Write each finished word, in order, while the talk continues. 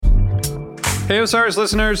Hey Osiris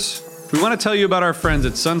listeners, we want to tell you about our friends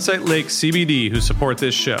at Sunset Lake CBD who support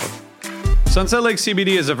this show. Sunset Lake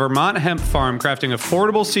CBD is a Vermont hemp farm crafting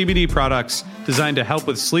affordable CBD products designed to help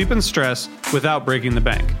with sleep and stress without breaking the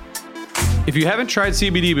bank. If you haven't tried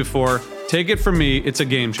CBD before, take it from me, it's a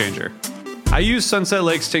game changer. I use Sunset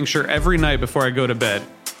Lake's tincture every night before I go to bed,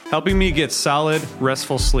 helping me get solid,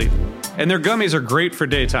 restful sleep. And their gummies are great for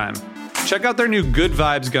daytime. Check out their new Good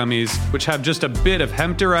Vibes gummies, which have just a bit of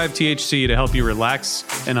hemp-derived THC to help you relax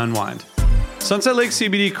and unwind. Sunset Lake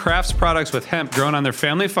CBD crafts products with hemp grown on their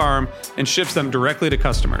family farm and ships them directly to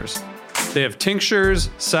customers. They have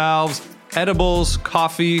tinctures, salves, edibles,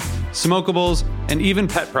 coffee, smokables, and even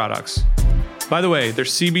pet products. By the way, their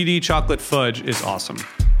CBD chocolate fudge is awesome.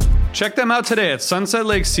 Check them out today at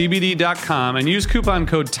sunsetlakecbd.com and use coupon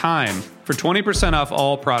code TIME for 20% off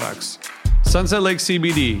all products. Sunset Lake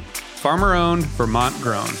CBD, farmer-owned,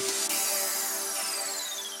 Vermont-grown.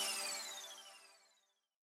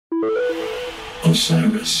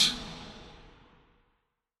 Osiris.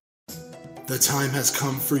 The time has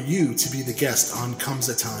come for you to be the guest on Comes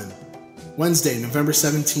a Time. Wednesday, November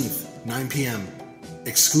 17th, 9 p.m.,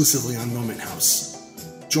 exclusively on Moment House.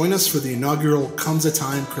 Join us for the inaugural Comes a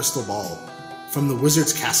Time Crystal Ball from the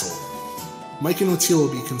Wizard's Castle. Mike and Oteil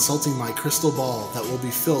will be consulting my crystal ball that will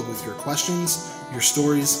be filled with your questions, your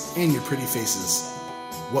stories, and your pretty faces.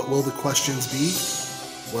 What will the questions be?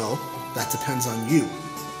 Well, that depends on you.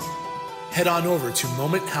 Head on over to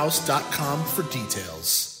momenthouse.com for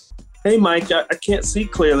details. Hey, Mike, I can't see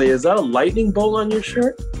clearly. Is that a lightning bolt on your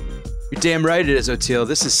shirt? You're damn right it is, Oteil.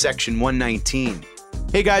 This is Section 119.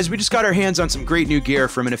 Hey guys, we just got our hands on some great new gear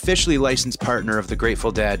from an officially licensed partner of the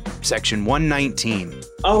Grateful Dead, Section 119.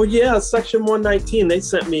 Oh yeah, Section 119. They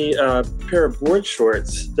sent me a pair of board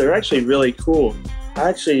shorts. They're actually really cool. I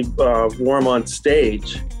actually wore them on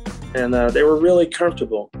stage, and they were really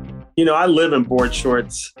comfortable. You know, I live in board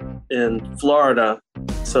shorts in Florida,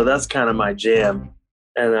 so that's kind of my jam.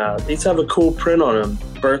 And these have a cool print on them.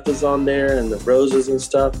 Bertha's on there and the roses and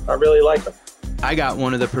stuff. I really like them. I got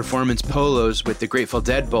one of the performance polos with the Grateful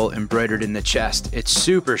Dead bolt embroidered in the chest. It's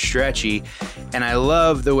super stretchy, and I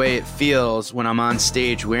love the way it feels when I'm on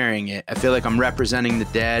stage wearing it. I feel like I'm representing the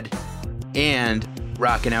Dead and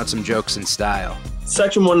rocking out some jokes in style.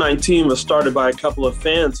 Section 119 was started by a couple of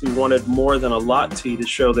fans who wanted more than a lot tee to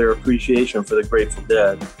show their appreciation for the Grateful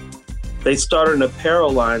Dead. They started an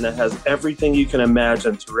apparel line that has everything you can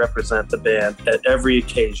imagine to represent the band at every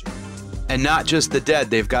occasion. And not just the Dead,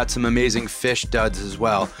 they've got some amazing fish duds as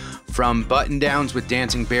well. From button-downs with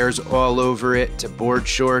dancing bears all over it to board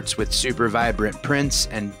shorts with super vibrant prints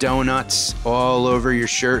and donuts all over your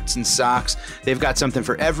shirts and socks. They've got something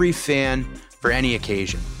for every fan for any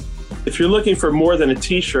occasion. If you're looking for more than a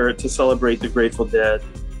t-shirt to celebrate the Grateful Dead,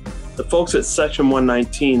 the folks at Section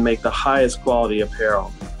 119 make the highest quality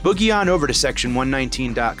apparel. Boogie on over to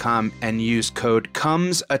section119.com and use code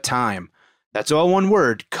COMESATIME. That's all one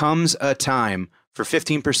word, comes a time, for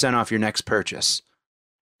 15% off your next purchase.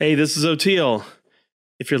 Hey, this is Oteil.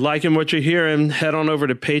 If you're liking what you're hearing, head on over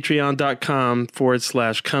to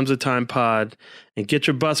patreon.com/comesatimepod and get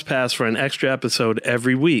your bus pass for an extra episode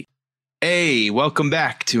every week. Hey, welcome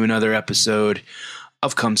back to another episode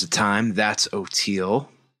of Comes a Time. That's Oteil.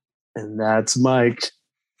 And that's Mike.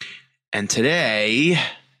 And today,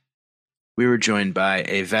 we were joined by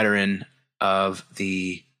a veteran of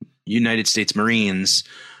the United States Marines,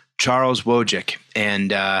 Charles Wojcik.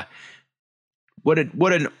 And what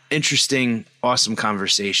an interesting, awesome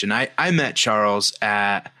conversation. I met Charles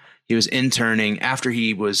he was interning after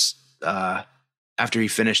he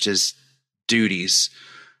finished his duties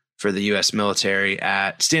for the U.S. military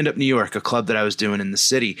at Stand Up New York, a club that I was doing in the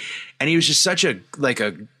city. And he was just such a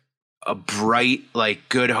bright,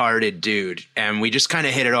 good-hearted dude. And we just kind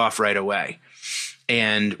of hit it off right away.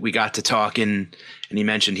 And we got to talking, and he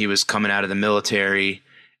mentioned he was coming out of the military,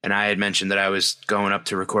 and I had mentioned that I was going up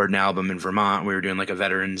to record an album in Vermont. We were doing a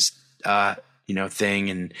veterans, thing,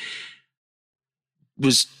 and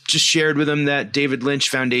was just shared with him that David Lynch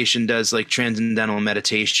Foundation does transcendental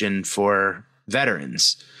meditation for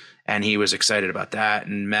veterans. And he was excited about that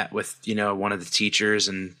and met with, one of the teachers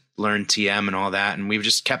and learned TM and all that. And we've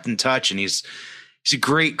just kept in touch, and he's a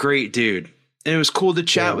great, great dude. And it was cool to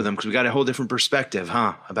chat with him because we got a whole different perspective,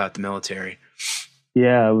 about the military.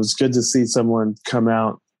 Yeah, it was good to see someone come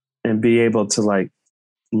out and be able to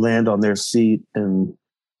land on their feet and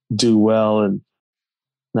do well and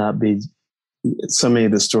not be so many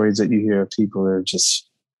of the stories that you hear of people are just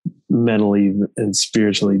mentally and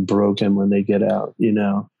spiritually broken when they get out,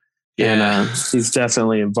 Yeah. And he's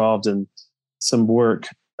definitely involved in some work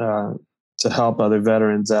to help other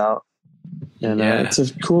veterans out. And it's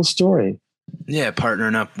a cool story. Yeah,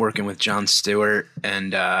 partnering up, working with Jon Stewart,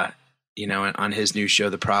 and on his new show,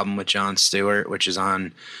 The Problem with Jon Stewart, which is on,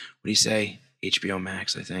 what do you say, HBO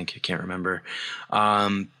Max? I think, I can't remember.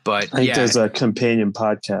 But I think there's a companion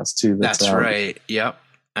podcast too. That's out. right. Yep,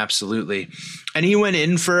 absolutely. And he went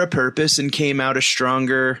in for a purpose and came out a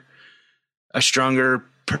stronger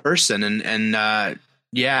person, and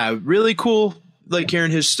really cool. Like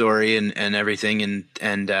hearing his story and everything,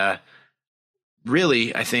 and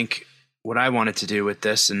really, I think what I wanted to do with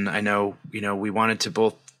this, and I know, we wanted to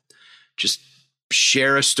both just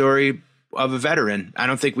share a story of a veteran. I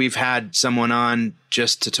don't think we've had someone on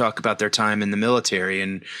just to talk about their time in the military,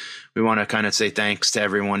 and we want to kind of say thanks to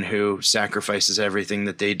everyone who sacrifices everything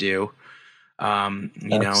that they do,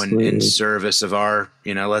 in service of our,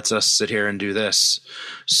 lets us sit here and do this.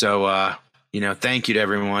 So, thank you to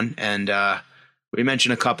everyone. And we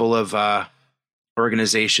mentioned a couple of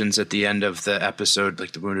organizations at the end of the episode,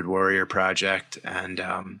 like the Wounded Warrior Project and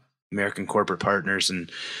American Corporate Partners.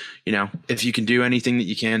 And, if you can do anything that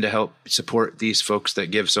you can to help support these folks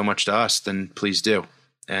that give so much to us, then please do.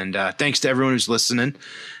 And thanks to everyone who's listening,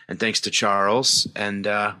 and thanks to Charles. And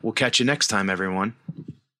we'll catch you next time, everyone.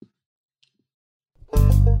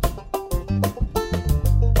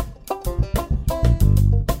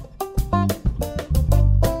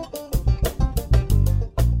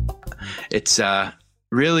 It's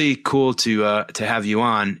really cool to have you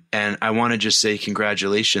on, and I want to just say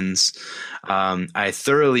congratulations. I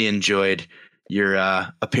thoroughly enjoyed your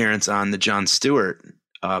appearance on the Jon Stewart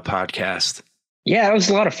podcast. Yeah, it was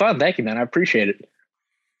a lot of fun. Thank you, man. I appreciate it.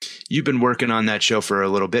 You've been working on that show for a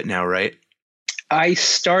little bit now, right? I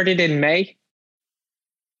started in May.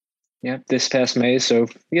 Yeah, this past May. So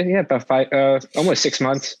yeah, about almost 6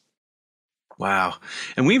 months. Wow.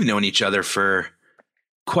 And we've known each other for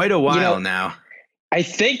quite a while now. I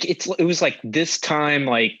think it was like this time,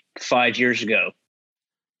 like 5 years ago.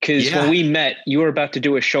 Because when we met, you were about to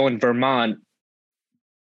do a show in Vermont.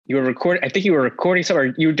 You were recording. I think you were recording something.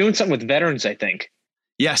 Or you were doing something with veterans, I think.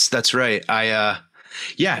 Yes, that's right. I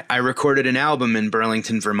recorded an album in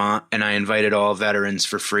Burlington, Vermont, and I invited all veterans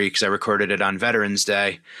for free because I recorded it on Veterans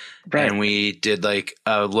Day. Right. And we did like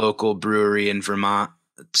a local brewery in Vermont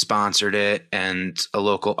sponsored it, and a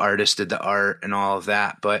local artist did the art and all of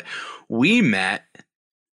that. But we met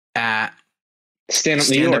at Stand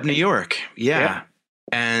Up New York. Yeah.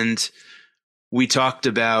 And we talked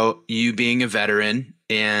about you being a veteran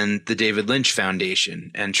and the David Lynch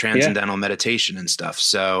Foundation and transcendental meditation and stuff.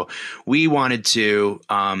 So we wanted to,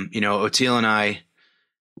 Oteil and I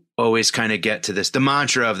always kind of get to this. The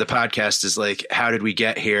mantra of the podcast is like, how did we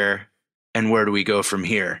get here and where do we go from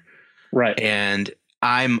here? Right. And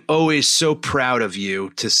I'm always so proud of you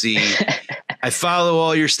to see. I follow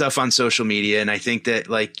all your stuff on social media, and I think that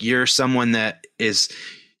like you're someone that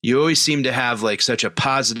you always seem to have like such a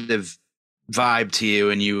positive vibe to you,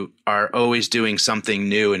 and you are always doing something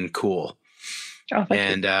new and cool. Oh,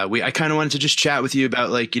 thank you. I kind of wanted to just chat with you about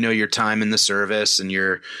like, your time in the service and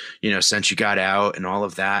your, since you got out and all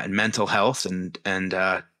of that, and mental health and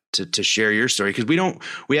to share your story. Cause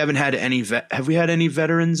we haven't had have we had any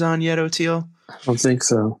veterans on yet, Oteil? I don't think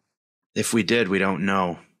so. If we did, we don't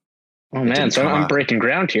know. Oh man, so I'm breaking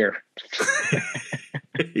ground here.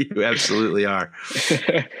 You absolutely are.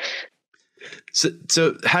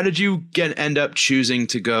 So how did you end up choosing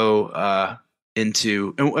to go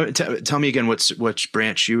into? Tell me again, which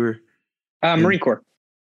branch you were? Marine Corps.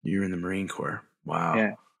 You were in the Marine Corps. Wow.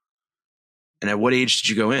 Yeah. And at what age did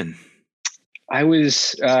you go in? I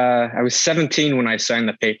was 17 when I signed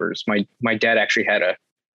the papers. My dad actually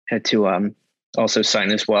had to also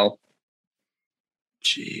sign as well.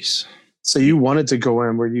 Jeez. So you wanted to go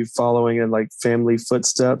in? Were you following in like family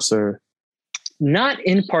footsteps or? Not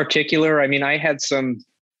in particular. I mean, I had some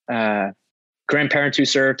grandparents who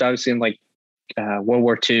served, obviously in like World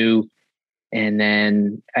War II, and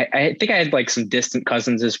then I think I had like some distant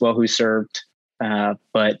cousins as well who served.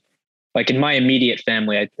 But like in my immediate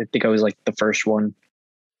family, I think I was like the first one.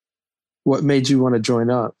 What made you want to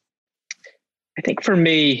join up? I think for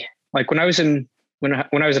me, like when I was in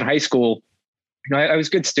high school, I was a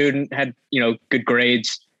good student, had good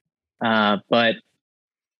grades, but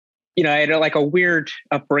I had like a weird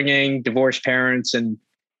upbringing, divorced parents, and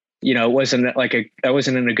I wasn't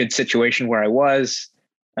in a good situation where I was,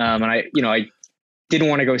 and I didn't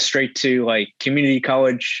want to go straight to like community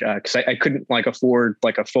college because I couldn't like afford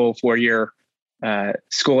like a full 4-year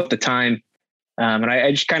school at the time, and I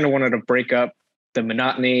just kind of wanted to break up the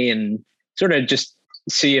monotony and sort of just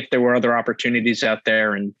see if there were other opportunities out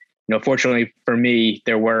there. And fortunately for me,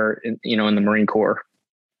 there were in the Marine Corps.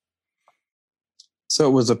 So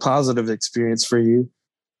it was a positive experience for you?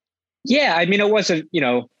 Yeah, I mean, it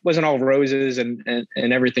wasn't all roses and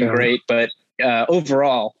everything Yeah. great, but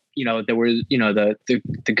overall, there was,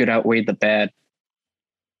 the good outweighed the bad.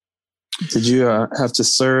 Did you have to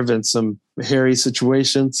serve in some hairy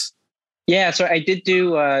situations? Yeah, so I did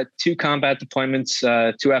do 2 combat deployments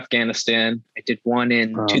to Afghanistan. I did one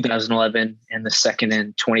in Wow. 2011 and the second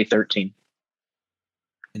in 2013.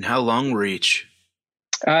 And how long were each?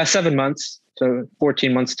 7 months, so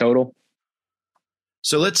 14 months total.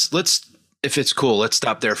 So let's if it's cool, let's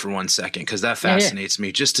stop there for 1 second, because that fascinates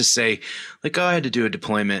me. Just to say, like, oh, I had to do a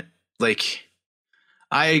deployment. Like,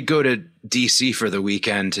 I go to DC for the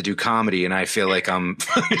weekend to do comedy, and I feel like I'm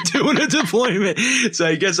doing a deployment. So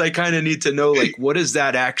I guess I kind of need to know, like, what does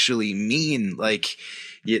that actually mean? Like,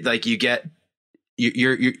 you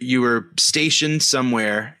were stationed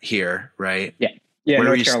somewhere here, right? Yeah,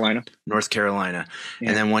 Where North Carolina. Yeah.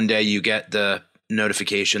 And then one day you get the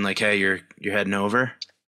notification like, hey, you're heading over.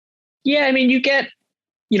 Yeah, I mean, you get,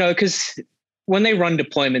 because when they run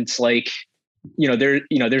deployments, like,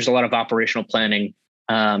 there's a lot of operational planning.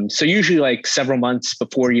 So usually, like, several months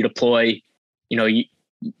before you deploy, you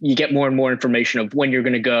get more and more information of when you're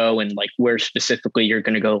going to go and, like, where specifically you're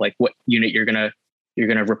going to go, like what unit you're going to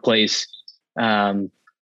replace. So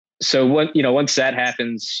once that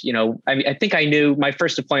happens, I mean, I think I knew my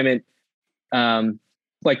first deployment,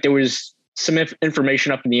 like, there was some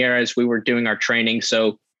information up in the air as we were doing our training.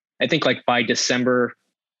 So I think, like, by December,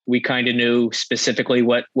 we kind of knew specifically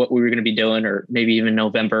what we were going to be doing, or maybe even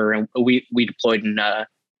November. And we deployed in,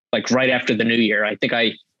 like, right after the new year. I think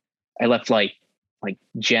I left like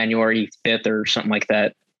January 5th or something like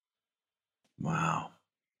that. Wow.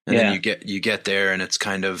 And then you get there and it's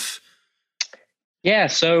kind of. Yeah.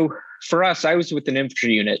 So for us, I was with an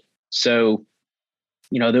infantry unit. So,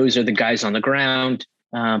 those are the guys on the ground.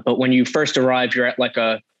 But when you first arrive, you're at, like,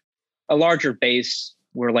 a larger base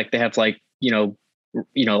where, like, they have, like,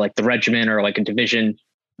 like the regiment or, like, a division,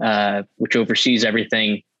 which oversees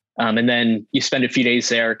everything. And then you spend a few days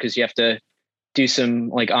there because you have to do some,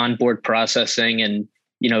 like, onboard processing and,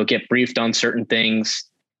 get briefed on certain things.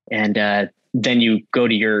 And then you go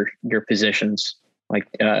to your positions, like,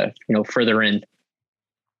 further in.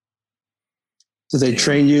 Do they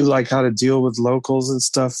train you, like, how to deal with locals and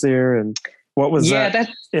stuff there? And what was that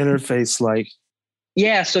interface like?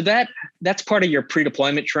 Yeah, so that's part of your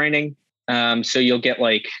pre-deployment training. So you'll get,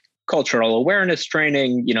 like, cultural awareness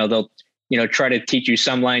training. They'll try to teach you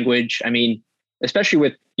some language. I mean, especially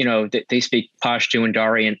with they speak Pashto and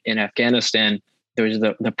Dari in Afghanistan. Those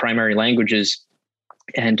are the primary languages,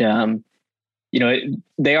 and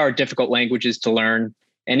they are difficult languages to learn.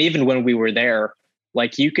 And even when we were there,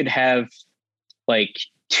 like, you could have, like,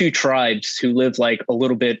 2 tribes who live, like, a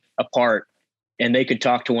little bit apart, and they could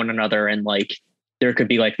talk to one another, and, like, there could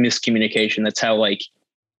be, like, miscommunication. That's how, like,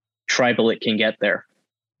 tribal it can get there.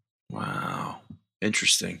 Wow.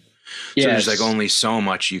 Interesting. Yeah. So there's, like, only so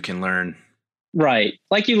much you can learn. Right.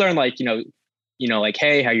 Like, you learn, like, like,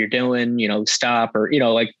 hey, how you're doing, stop, or,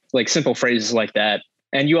 like simple phrases like that.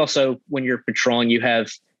 And you also, when you're patrolling, you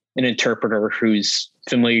have an interpreter who's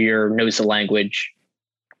familiar, knows the language.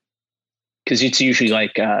 Cause it's usually,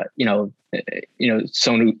 like, someone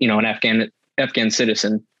who, an Afghan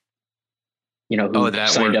citizen, who that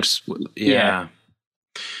signed works. up. Yeah.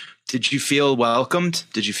 Did you feel welcomed?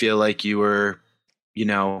 Did you feel like you were,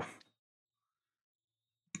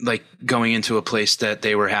 like, going into a place that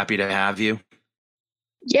they were happy to have you?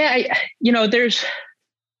 Yeah.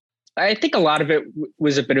 I think a lot of it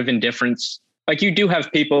was a bit of indifference. Like, you do have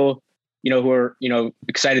people, who are,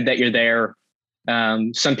 excited that you're there.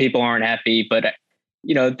 Some people aren't happy, but,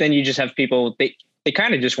 then you just have people, they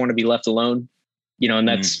kind of just want to be left alone, and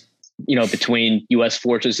that's, between US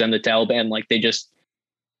forces and the Taliban. Like, they just,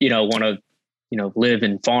 want to, live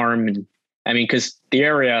and farm. And I mean, cause the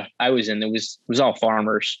area I was in, it was all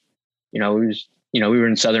farmers, we were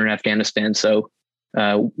in southern Afghanistan. So,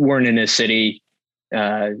 weren't in a city,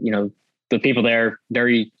 the people there,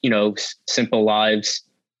 very, simple lives.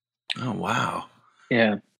 Oh, wow.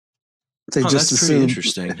 Yeah. They just that's pretty assume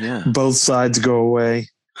interesting. Yeah. both sides go away.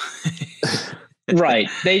 Right.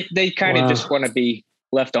 They kind of just want to be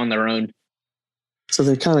left on their own. So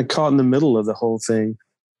they're kind of caught in the middle of the whole thing.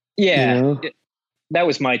 Yeah. That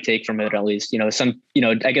was my take from it, at least. Some,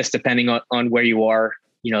 I guess depending on where you are,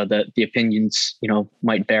 the opinions,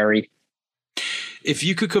 might vary. If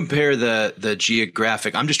you could compare the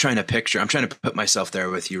geographic, I'm trying to put myself there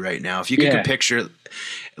with you right now. If you could picture,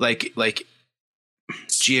 like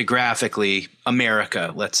geographically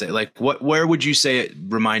America, let's say, like, where would you say it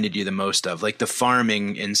reminded you the most of, like, the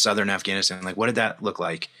farming in southern Afghanistan? Like, what did that look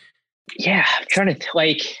like? Yeah. I'm trying to,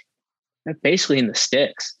 like, basically in the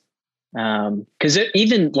sticks. Cause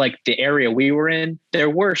even like the area we were in, there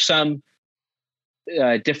were some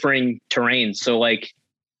differing terrains. So like,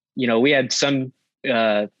 we had some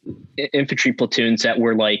infantry platoons that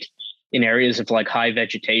were like in areas of like high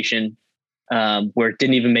vegetation, where it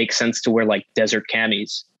didn't even make sense to wear like desert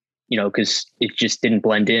camis, cause it just didn't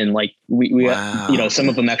blend in. Like we Wow. some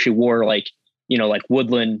of them actually wore like, like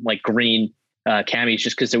woodland, like green camis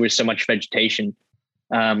just cause there was so much vegetation.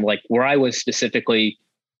 Like where I was specifically,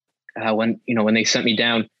 when they sent me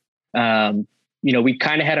down, we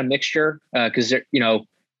kind of had a mixture, cause there,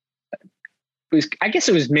 I guess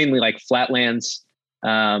it was mainly like flatlands,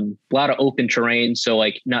 a lot of open terrain. So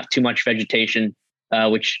like not too much vegetation,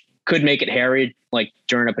 which could make it harried like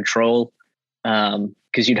during a patrol.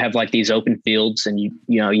 Cause you'd have like these open fields and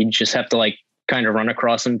you just have to like kind of run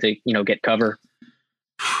across them to, get cover.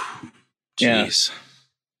 Jeez. Yeah.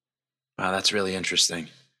 Wow. That's really interesting.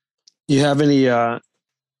 You have any,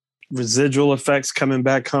 residual effects coming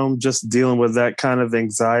back home, just dealing with that kind of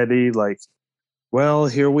anxiety? Like, well,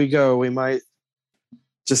 here we go. We might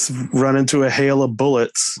just run into a hail of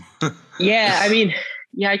bullets. Yeah. I mean,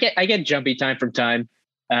 I get jumpy time from time,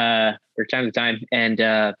 or time to time. And,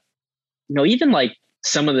 even like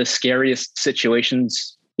some of the scariest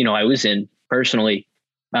situations, I was in personally,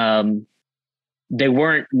 they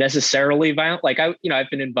weren't necessarily violent. Like I've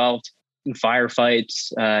been involved in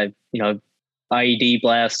firefights, IED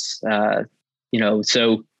blasts, but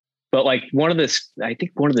like I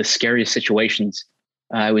think one of the scariest situations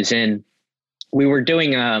I was in, we were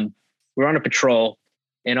doing, we were on a patrol,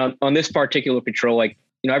 and on this particular patrol, like,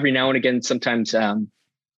 every now and again, sometimes,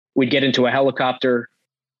 we'd get into a helicopter,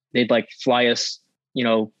 they'd like fly us,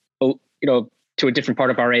 to a different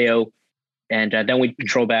part of our AO. And then we'd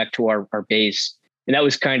patrol back to our base. And that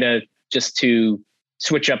was kind of just to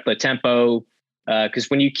switch up the tempo. Cause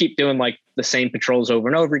when you keep doing like the same patrols over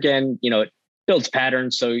and over again, it builds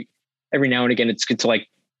patterns. So every now and again, it's good to like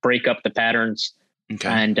break up the patterns. Okay.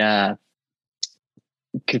 And,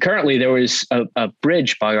 concurrently there was a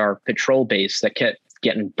bridge by our patrol base that kept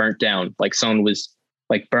getting burnt down. Like someone was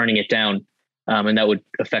like burning it down. And that would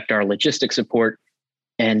affect our logistic support.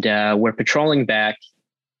 And, we're patrolling back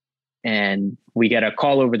and we get a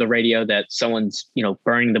call over the radio that someone's,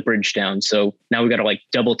 burning the bridge down. So now we got to like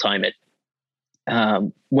double time it.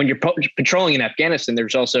 When you're patrolling in Afghanistan,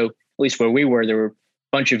 there's also, at least where we were, there were a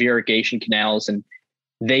bunch of irrigation canals and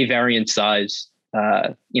they vary in size,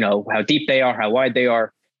 how deep they are, how wide they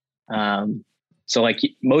are. So like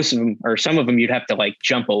most of them or some of them you'd have to like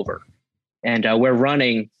jump over, and we're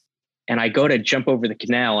running and I go to jump over the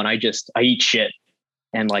canal and I eat shit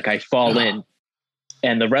and like I fall in,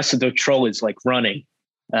 and the rest of the patrol is like running,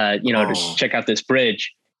 to check out this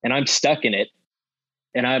bridge, and I'm stuck in it.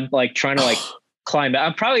 And I'm like trying to like climb.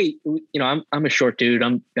 I'm probably, I'm a short dude.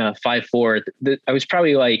 I'm 5'4". I was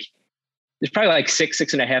probably like, there's probably like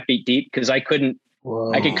 6.5 feet deep. Cause I could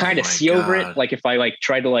kind of see over it. Like if I like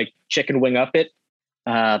tried to like chicken wing up it.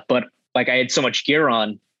 But like I had so much gear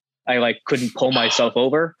on, I like couldn't pull myself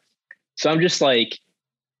over. So I'm just like,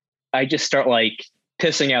 I just start like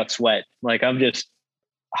pissing out sweat. Like I'm just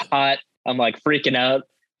hot. I'm like freaking out,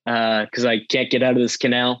 cause I can't get out of this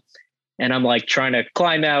canal. And I'm like trying to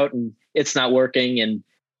climb out and it's not working. And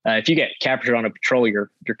if you get captured on a patrol,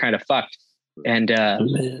 you're kind of fucked. And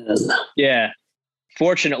yeah,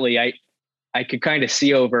 fortunately, I could kind of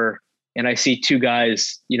see over and I see two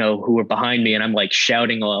guys, who were behind me, and I'm like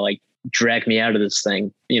shouting, like drag me out of this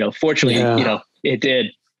thing. Fortunately, it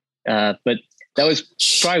did. But that was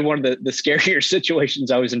probably one of the scarier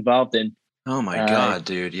situations I was involved in. Oh my God,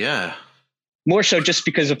 dude. Yeah. More so just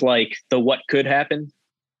because of like what could happen.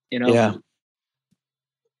 Yeah.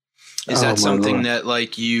 Is that something that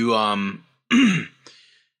like you, obviously,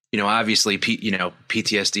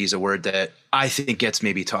 PTSD is a word that I think gets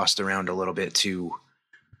maybe tossed around a little bit too,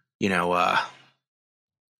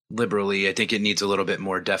 liberally. I think it needs a little bit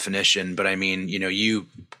more definition, but I mean, you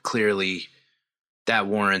clearly, that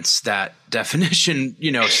warrants that definition,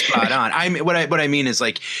 spot on. What I mean is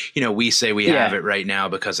like, we say we have it right now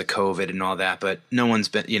because of COVID and all that, but no one's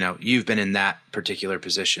been, you've been in that particular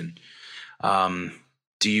position.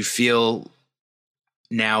 Do you feel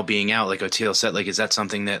now being out, like Oteil said, like, is that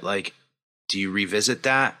something that like, do you revisit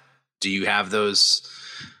that? Do you have those,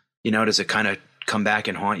 does it kind of come back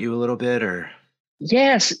and haunt you a little bit or?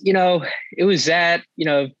 Yes. It was that,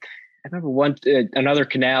 I remember another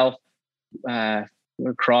canal,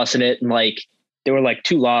 we're crossing it and like, there were like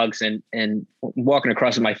two logs and walking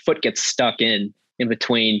across it, my foot gets stuck in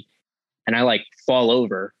between and I like fall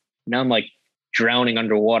over. Now I'm like drowning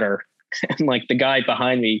underwater. And like the guy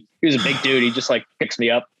behind me, he was a big dude. He just like picks me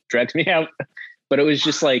up, drags me out. But it was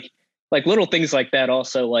just like, like little things like that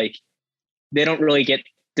also, like they don't really get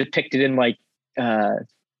depicted in like, in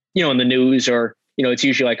the news, or, it's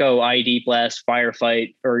usually like, oh, ID blast,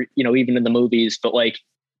 firefight, or, even in the movies. But like,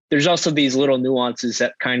 there's also these little nuances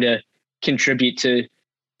that kind of contribute to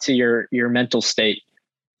your mental state.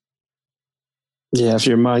 Yeah. If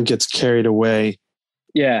your mind gets carried away,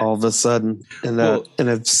 Yeah. all of a sudden in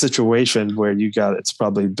a situation where it's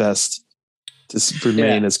probably best to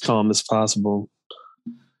remain as calm as possible.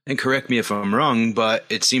 And correct me if I'm wrong, but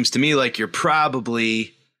it seems to me like you're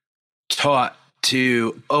probably taught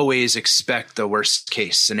to always expect the worst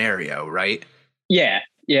case scenario, right? Yeah.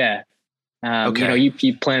 Yeah. Okay.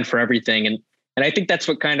 You plan for everything. And I think that's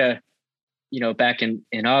what kind of, back in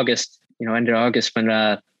August, end of August, when,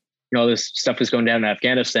 all this stuff was going down in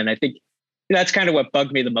Afghanistan, I think that's kind of what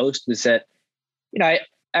bugged me the most, was that,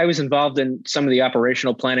 I was involved in some of the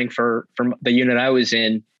operational planning for the unit I was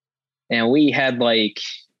in, and we had like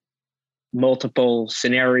multiple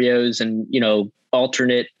scenarios and,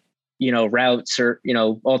 alternate, routes, or,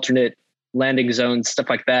 alternate landing zones, stuff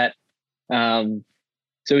like that. So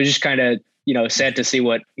it was just kind of, sad to see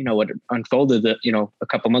what unfolded, a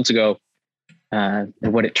couple months ago, and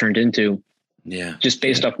what it turned into. Yeah. Just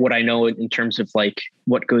based off what I know in terms of like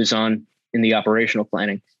what goes on in the operational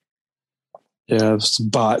planning. Yeah. It's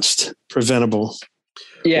botched, preventable.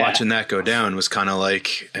 Yeah. Watching that go down was kind of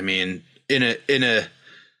like, I mean, in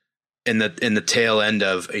the tail end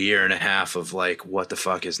of a year and a half of like, what the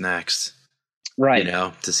fuck is next? Right.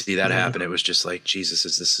 To see that happen, it was just like, Jesus,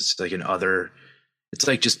 this is like it's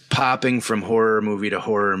like just popping from horror movie to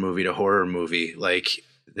horror movie to horror movie, like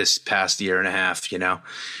this past year and a half,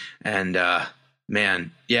 and,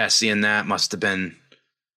 man, yeah, seeing that must've been,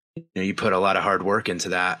 you put a lot of hard work into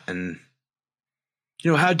that. And,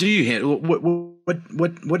 how do you handle,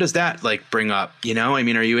 what does that like bring up? I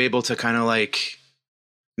mean, are you able to kind of like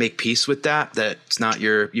make peace with that it's not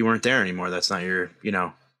you weren't there anymore? That's not your,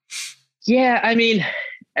 Yeah. I mean,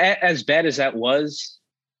 as bad as that was,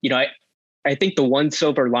 I think the one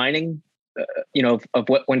silver lining, of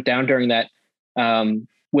what went down during that,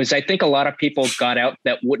 was I think a lot of people got out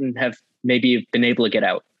that wouldn't have maybe been able to get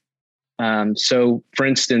out. So for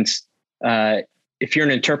instance, if you're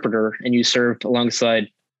an interpreter and you served alongside,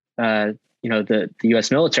 the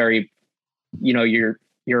U.S. military, you're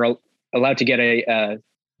allowed to get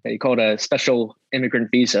you call it a special immigrant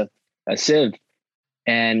visa, a civ.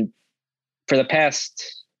 And for the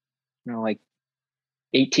past, like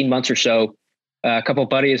 18 months or so, a couple of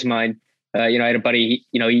buddies of mine, I had a buddy,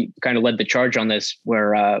 he kind of led the charge on this,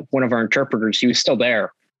 where one of our interpreters, he was still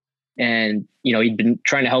there, and, he'd been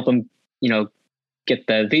trying to help him, get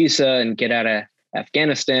the visa and get out of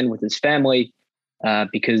Afghanistan with his family,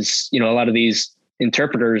 because, a lot of these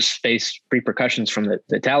interpreters face repercussions from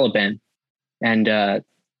the Taliban. And,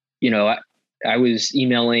 I was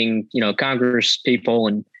emailing, Congress people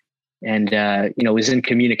and, was in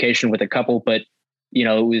communication with a couple, but,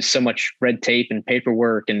 it was so much red tape and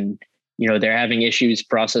paperwork, and, they're having issues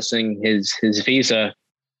processing his visa.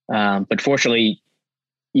 But fortunately,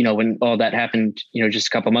 when all that happened, just a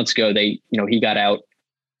couple of months ago, he got out.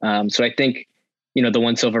 So I think, the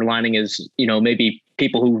one silver lining is, maybe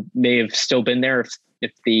people who may have still been there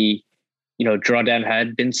if the, drawdown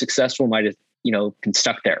had been successful might have, been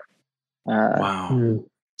stuck there. Wow.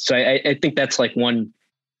 So I think that's like one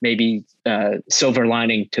maybe silver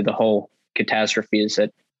lining to the whole catastrophe, is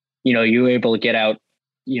that, you were able to get out,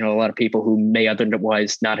 a lot of people who may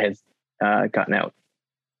otherwise not have gotten out.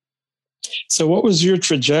 So what was your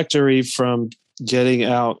trajectory from getting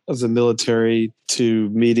out of the military to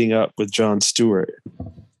meeting up with Jon Stewart?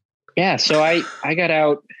 Yeah. So I got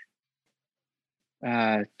out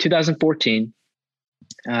 2014.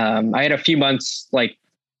 I had a few months like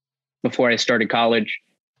before I started college,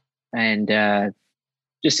 and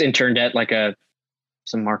just interned at like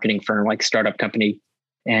some marketing firm, like startup company.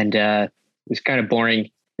 And it was kind of boring.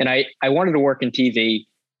 And I wanted to work in TV,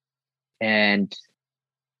 and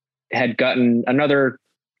had gotten another,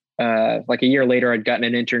 like a year later, I'd gotten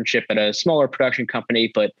an internship at a smaller production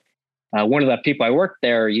company. But one of the people I worked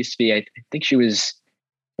there used to be, I think she was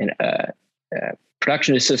a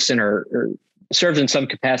production assistant or served in some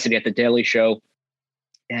capacity at The Daily Show,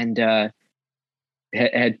 and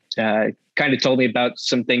had kind of told me about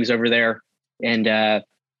some things over there. And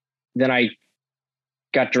then I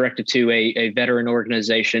got directed to a veteran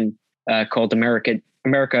organization called America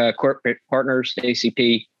Corporate Partners,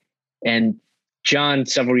 ACP. And John,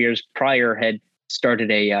 several years prior, had started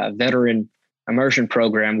a veteran immersion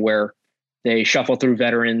program where they shuffle through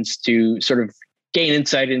veterans to sort of gain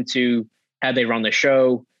insight into how they run the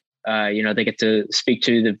show. They get to speak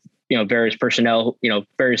to the various personnel,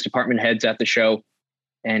 various department heads at the show.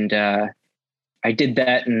 And I did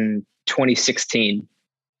that in 2016,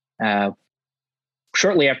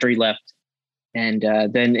 shortly after he left, and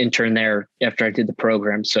then interned there after I did the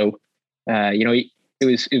program. So, it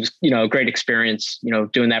was a great experience,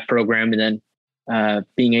 doing that program, and then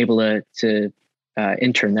being able to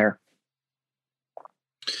intern there.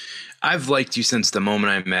 I've liked you since the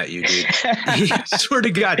moment I met you, dude. I swear to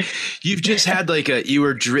God, you've just had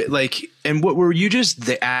and what were you just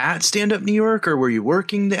at Stand Up New York, or were you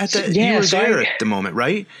working at that? Yeah, you were there at the moment,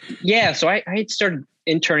 right? Yeah. So I had started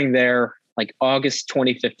interning there like August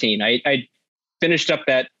 2015. I finished up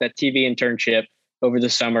that TV internship over the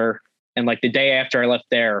summer. And like the day after I left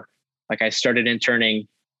there, like I started interning,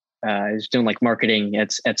 I was doing like marketing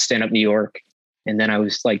at Stand Up New York. And then I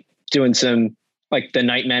was like doing some like the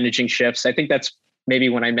night managing shifts. I think that's maybe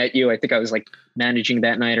when I met you. I think I was like managing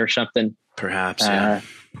that night or something. Perhaps. Yeah.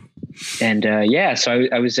 So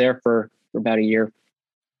I was there for about a year.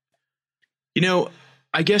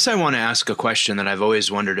 I guess I want to ask a question that I've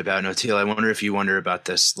always wondered about, Notil. I wonder if you wonder about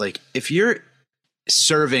this. Like, if you're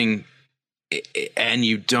serving and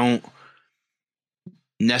you don't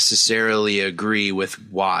necessarily agree with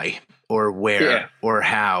why or where or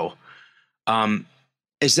how,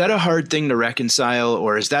 is that a hard thing to reconcile,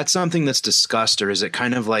 or is that something that's discussed, or is it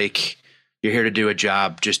kind of like you're here to do a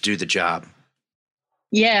job, just do the job?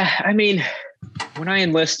 Yeah. I mean, when I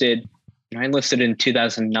enlisted in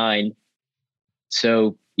 2009.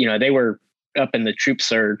 So, they were up in the troop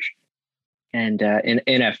surge and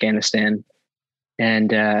in Afghanistan.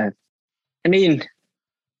 And I mean,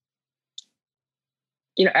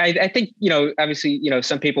 I think, obviously,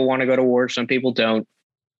 some people want to go to war, some people don't.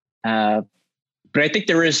 But I think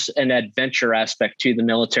there is an adventure aspect to the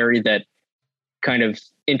military that kind of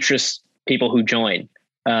interests people who join.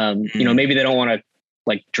 Maybe they don't want to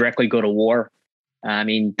like directly go to war. I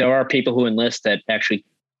mean, there are people who enlist that actually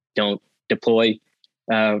don't deploy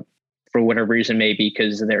for whatever reason, maybe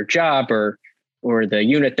because of their job or the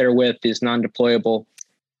unit they're with is non-deployable.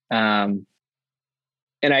 And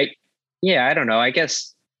I don't know. I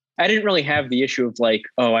guess I didn't really have the issue of like,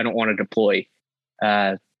 oh, I don't want to deploy.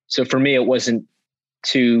 So for me, it wasn't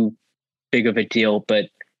too big of a deal, but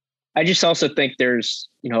I just also think there's,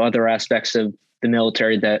 other aspects of the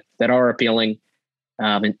military that are appealing,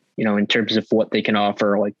 and, in terms of what they can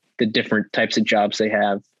offer, like the different types of jobs they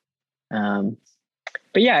have.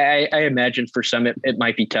 But yeah, I imagine for some, it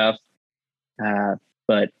might be tough.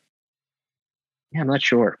 But yeah, I'm not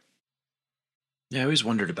sure. Yeah. I always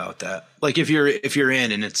wondered about that. Like if you're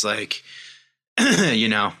in and it's like,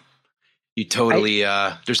 you totally,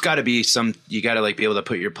 there's gotta be you gotta like be able to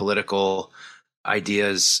put your political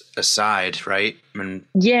ideas aside. Right. Point.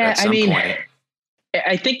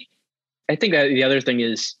 I think that the other thing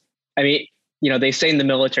is, I mean, they say in the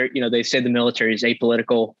military, they say the military is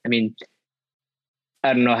apolitical. I mean,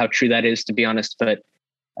 I don't know how true that is, to be honest, but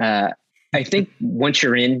I think once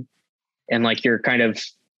you're in and like you're kind of,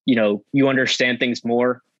 you understand things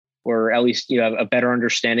more, or at least you have a better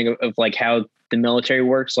understanding of like how the military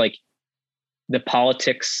works, like the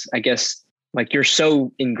politics, I guess, like you're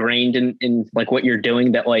so ingrained in like what you're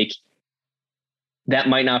doing that like that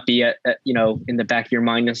might not be in the back of your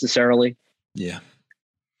mind necessarily. Yeah.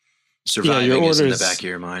 Surviving is in the back of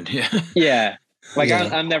your mind. Yeah. Yeah. Like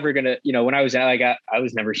I'm never gonna, when I was out, I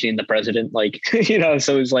was never seeing the president, like, so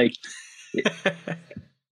it was like,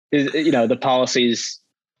 the policies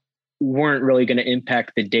weren't really going to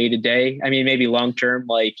impact the day to day. I mean, maybe long term,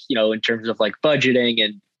 like, in terms of like budgeting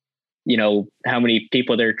and, how many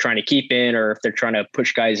people they're trying to keep in, or if they're trying to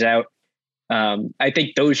push guys out. I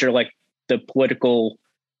think those are like the political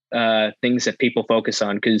things that people focus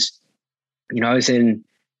on. Cause,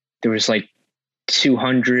 there was like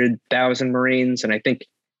 200,000 Marines. And I think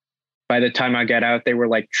by the time I got out, they were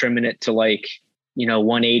like trimming it to like,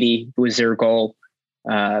 180 was their goal.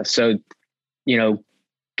 So,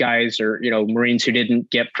 guys or, Marines who didn't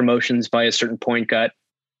get promotions by a certain point got,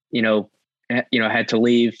 had to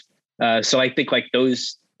leave. So I think like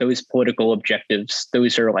those political objectives,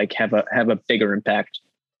 those are like have a bigger impact.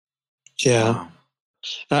 Yeah. Wow.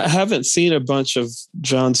 I haven't seen a bunch of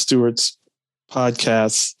Jon Stewart's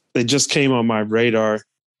podcasts. They just came on my radar.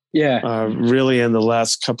 Yeah. Really in the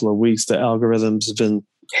last couple of weeks, the algorithms have been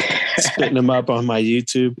spitting them up on my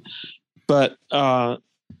YouTube. But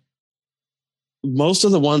most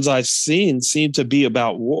of the ones I've seen seem to be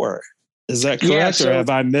about war. Is that correct? Yeah, or have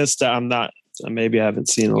I missed it? Maybe I haven't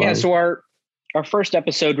seen a lot. Yeah. So our first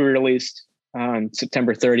episode we released on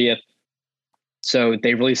September 30th. So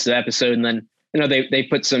they released the episode, and then, they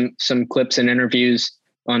put some clips and interviews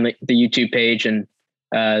on the YouTube page. And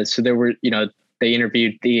So there were, they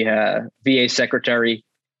interviewed the VA secretary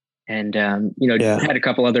and, had a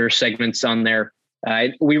couple other segments on there.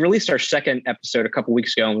 We released our second episode a couple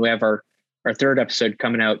weeks ago, and we have our third episode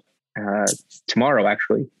coming out tomorrow,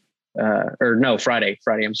 actually. Friday.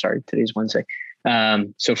 I'm sorry. Today's Wednesday.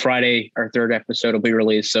 So Friday, our third episode will be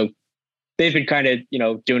released. So they've been kind of,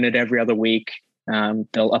 doing it every other week.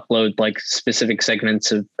 They'll upload like specific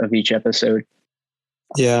segments of each episode.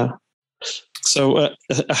 Yeah. So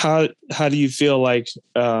how do you feel like,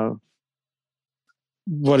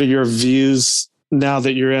 what are your views now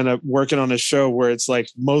that you're working on a show where it's like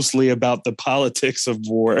mostly about the politics of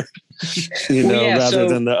war, rather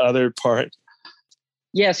than the other part?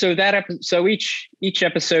 Yeah. So so each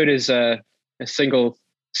episode is a single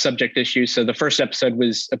subject issue. So the first episode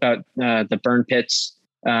was about the burn pits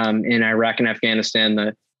in Iraq and Afghanistan.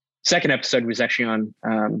 The second episode was actually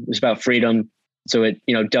was about freedom. So it,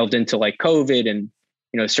 delved into like COVID and,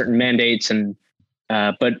 certain mandates. And,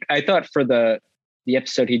 but I thought for the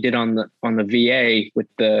episode he did on the VA with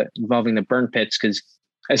involving the burn pits, because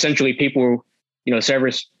essentially people,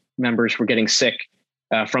 service members were getting sick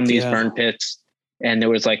from these burn pits. And there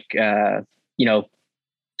was like,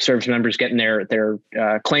 service members getting their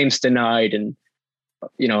claims denied, and,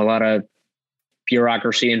 a lot of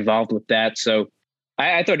bureaucracy involved with that. So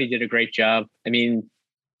I thought he did a great job. I mean,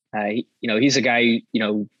 he's a guy,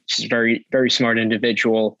 just very, very smart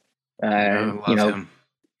individual. I love him.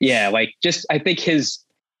 Yeah, like just, I think his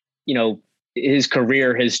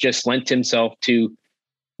career has just lent himself to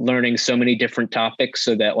learning so many different topics,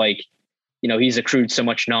 so that like, he's accrued so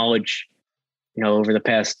much knowledge, over the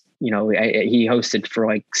past, he hosted for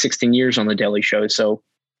like 16 years on the Daily Show. So,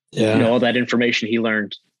 all that information he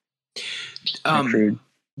learned. Accrued.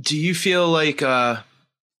 Do you feel like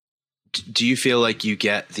you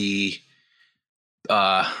get the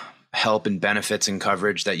help and benefits and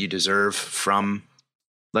coverage that you deserve from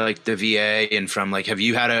like the VA and from like, have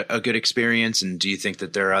you had a good experience? And do you think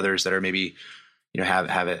that there are others that are maybe,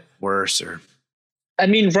 have it worse? Or, I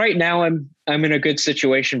mean, right now I'm in a good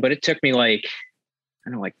situation, but it took me like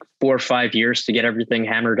 4 or 5 years to get everything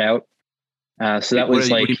hammered out. So that was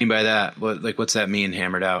what do you mean by that? What's that mean,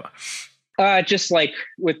 hammered out? Just like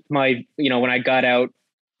with my, when I got out,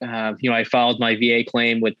 I filed my VA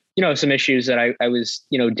claim with, some issues that I was,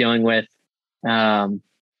 dealing with. And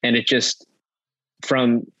it just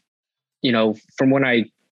from when I,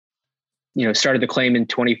 started the claim in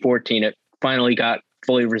 2014, it finally got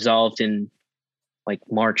fully resolved in like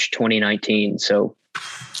March 2019. So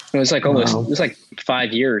it was like almost, it was like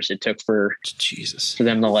 5 years it took for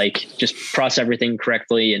them to like just process everything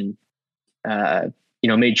correctly. And,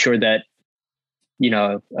 made sure that,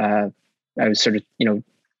 I was sort of,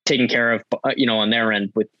 taken care of, on their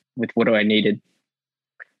end with what I needed.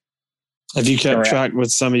 Have you kept track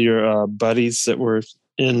with some of your buddies that were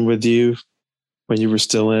in with you when you were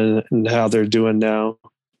still in, and how they're doing now?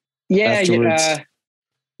 Yeah.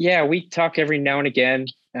 Yeah. We talk every now and again.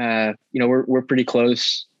 We're pretty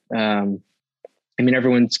close. I mean,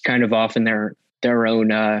 everyone's kind of off in their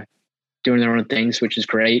own, doing their own things, which is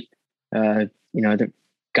great. The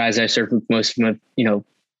guys I served with, most of them have,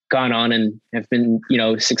 gone on and have been,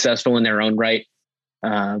 successful in their own right.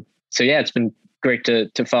 So yeah, it's been great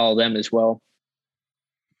to follow them as well.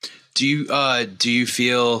 Do you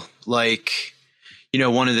feel like,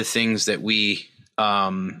 one of the things that we,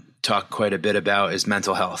 talk quite a bit about is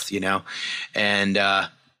mental health, and,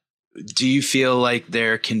 do you feel like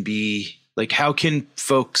there can be like, how can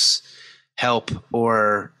folks help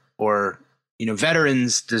or,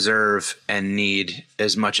 veterans deserve and need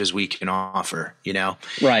as much as we can offer,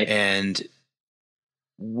 Right. And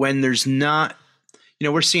when there's not,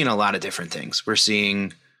 we're seeing a lot of different things. We're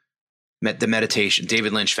seeing the meditation,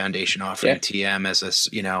 David Lynch Foundation offering TM as a,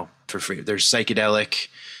 for free. There's psychedelic,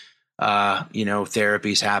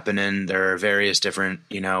 therapies happening. There are various different,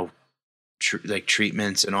 like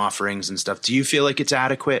treatments and offerings and stuff. Do you feel like it's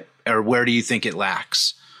adequate, or where do you think it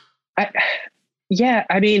lacks? I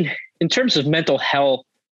mean, in terms of mental health,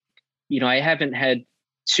 I haven't had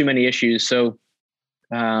too many issues. So,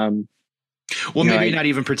 maybe not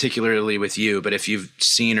even particularly with you, but if you've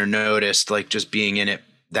seen or noticed, like just being in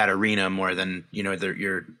that arena more than,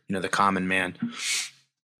 you're, the common man.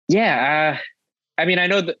 Yeah. I mean, I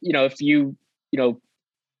know that, if you,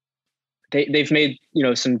 they've made,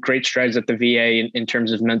 some great strides at the VA in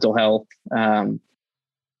terms of mental health.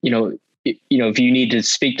 If you need to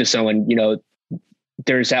speak to someone,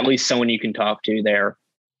 there's at least someone you can talk to there.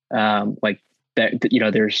 Like that,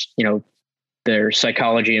 there's, their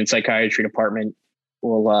psychology and psychiatry department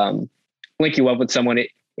will link you up with someone.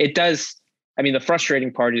 It does. I mean, the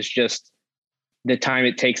frustrating part is just, the time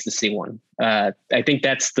it takes to see one. I think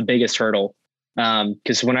that's the biggest hurdle.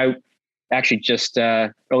 Because when I actually just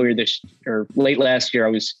earlier this or late last year, I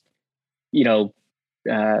was,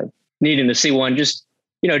 needing to see one just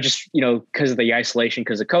because of the isolation,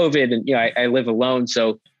 because of COVID, and I live alone,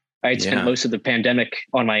 so I had spent most of the pandemic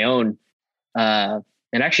on my own, and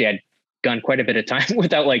actually I'd gone quite a bit of time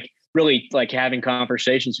without really having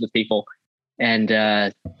conversations with people, and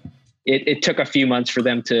it took a few months for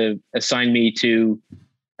them to assign me to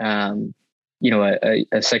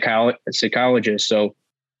a psychologist. So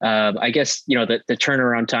I guess the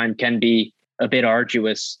turnaround time can be a bit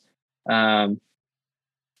arduous.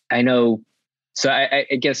 I know. So I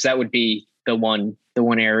guess that would be the one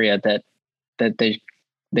area that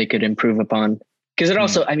they could improve upon, because it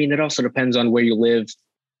also depends on where you live,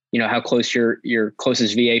 how close your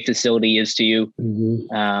closest VA facility is to you.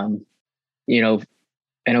 Mm-hmm.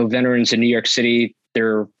 I know veterans in New York City,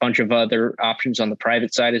 there are a bunch of other options on the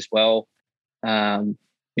private side as well. I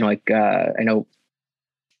know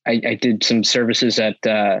I did some services at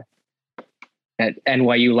NYU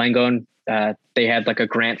Langone. They had a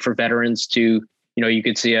grant for veterans to, you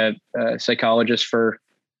could see a psychologist for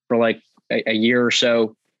a year or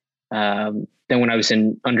so. Then when I was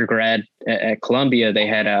in undergrad at Columbia, they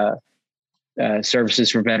had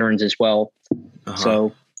services for veterans as well. Uh-huh.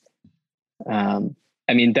 So,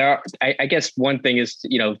 I guess one thing is,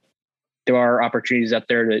 there are opportunities out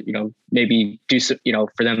there to, maybe do some,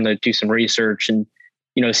 for them to do some research and,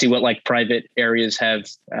 see what private areas have,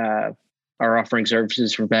 are offering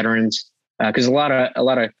services for veterans. Cause a lot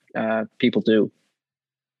of people do.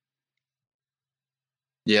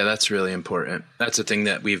 Yeah, that's really important. That's a thing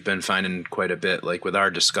that we've been finding quite a bit, with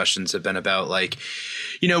our discussions have been about,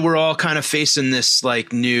 we're all kind of facing this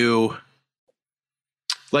new,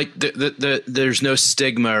 there's no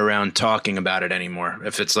stigma around talking about it anymore.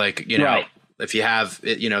 If it's right. If you have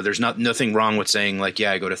it, there's nothing wrong with saying I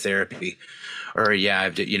go to therapy, or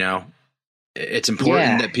it's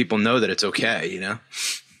important that people know that it's okay,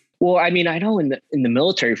 Well, I know in the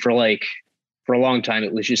military for a long time,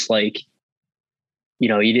 it was just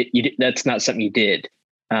you did, that's not something you did.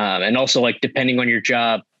 And also depending on your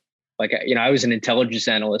job, I was an intelligence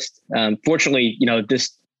analyst. Fortunately,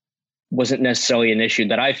 this wasn't necessarily an issue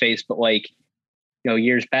that I faced, but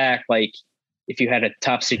years back, if you had a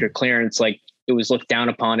top secret clearance, it was looked down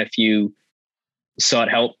upon if you sought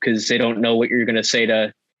help, because they don't know what you're going to say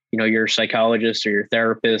to, your psychologist or your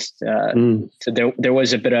therapist. So there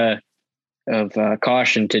was a bit of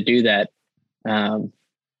caution to do that.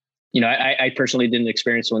 I personally didn't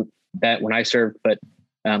experience that when I served, but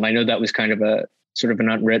I know that was kind of a sort of an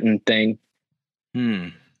unwritten thing.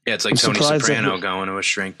 Yeah, it's like Tony Soprano going to a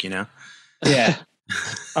shrink, Yeah.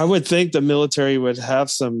 I would think the military would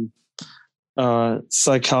have some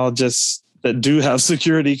psychologists that do have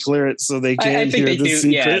security clearance, so they can hear the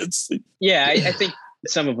secrets. Yeah, I think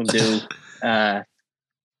some of them do,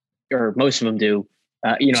 or most of them do.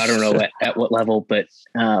 I don't know at what level, but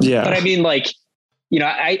But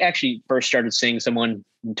I actually first started seeing someone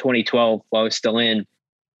in 2012 while I was still in,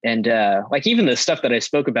 and even the stuff that I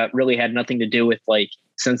spoke about really had nothing to do with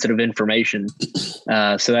sensitive information.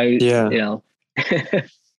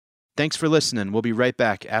 Thanks for listening. We'll be right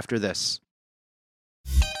back after this.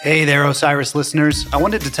 Hey there, Osiris listeners. I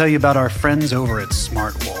wanted to tell you about our friends over at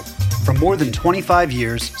Smartwool. For more than 25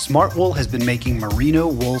 years, Smartwool has been making merino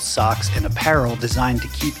wool socks and apparel designed to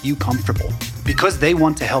keep you comfortable. Because they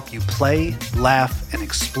want to help you play, laugh, and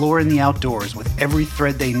explore in the outdoors with every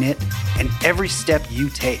thread they knit and every step you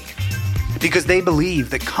take. Because they believe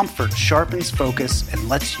that comfort sharpens focus and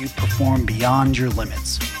lets you perform beyond your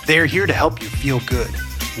limits. They are here to help you feel good.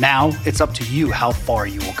 Now, it's up to you how far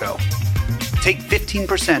you will go. Take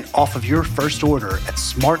 15% off of your first order at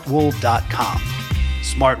smartwool.com.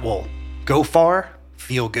 Smartwool. Go far,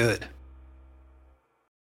 feel good.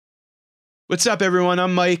 What's up, everyone?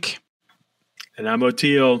 I'm Mike. And I'm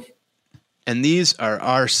Oteil. And these are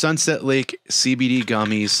our Sunset Lake CBD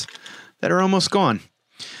gummies that are almost gone.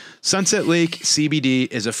 Sunset Lake CBD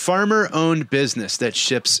is a farmer-owned business that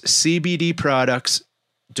ships CBD products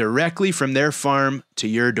directly from their farm to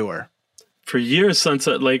your door. For years,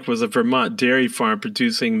 Sunset Lake was a Vermont dairy farm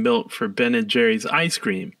producing milk for Ben & Jerry's ice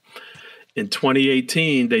cream. In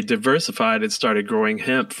 2018, they diversified and started growing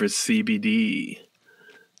hemp for CBD.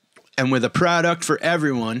 And with a product for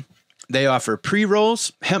everyone, they offer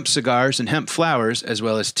pre-rolls, hemp cigars, and hemp flowers, as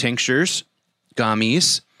well as tinctures,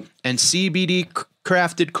 gummies, and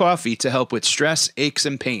CBD-crafted coffee to help with stress, aches,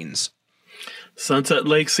 and pains. Sunset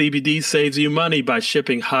Lake CBD saves you money by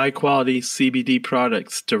shipping high-quality CBD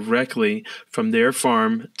products directly from their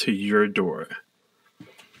farm to your door.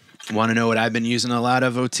 Want to know what I've been using a lot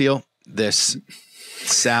of, Oteil? This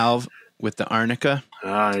salve with the arnica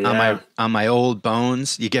on my old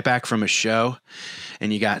bones. You get back from a show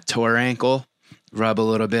and you got tore ankle, rub a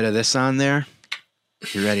little bit of this on there.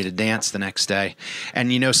 You're ready to dance the next day.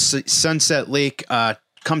 And, you know, Sunset Lake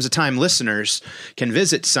Comes a Time listeners can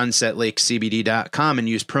visit sunsetlakecbd.com and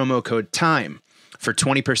use promo code TIME for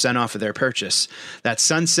 20% off of their purchase. That's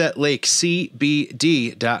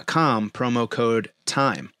sunsetlakecbd.com, promo code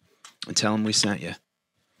TIME. And tell them we sent you.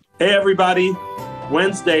 Hey, everybody.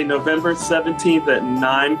 Wednesday, November 17th at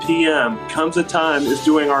 9 p.m., Comes a Time is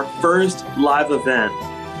doing our first live event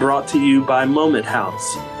brought to you by Moment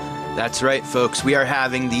House. That's right, folks. We are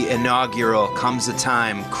having the inaugural Comes a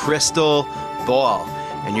Time Crystal Ball,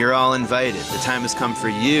 and you're all invited. The time has come for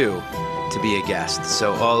you to be a guest.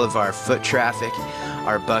 So all of our foot traffic,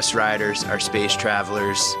 our bus riders, our space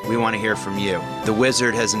travelers, we want to hear from you. The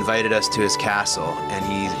wizard has invited us to his castle, and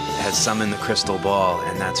he has summoned the crystal ball,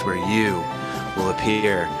 and that's where you will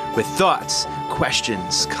appear with thoughts,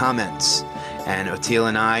 questions, comments, and Oteil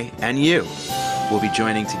and I and you will be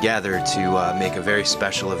joining together to make a very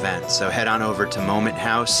special event. So head on over to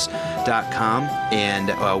momenthouse.com,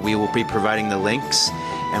 and we will be providing the links,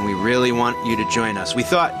 and we really want you to join us. We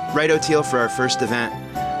thought, right, Oteil, for our first event,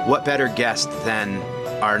 what better guest than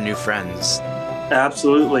our new friends?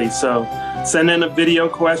 Absolutely. So send in a video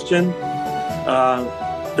question.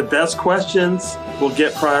 The best questions will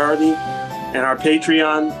get priority, and our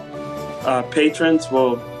Patreon patrons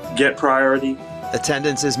will get priority.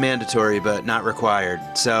 Attendance is mandatory, but not required.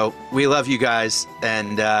 So we love you guys,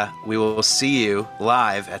 and we will see you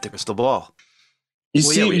live at the Crystal Ball.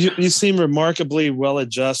 You seem remarkably well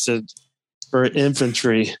adjusted for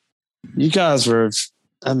infantry. You guys were,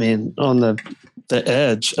 on the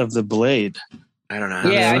edge of the blade. I don't know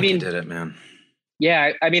how they did it, man.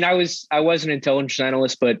 Yeah, I was an intelligence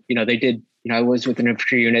analyst, but they did. I was with an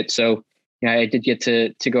infantry unit, so I did get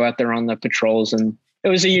to go out there on the patrols, and it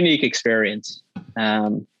was a unique experience.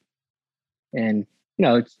 And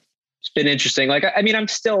it's been interesting. Like, I'd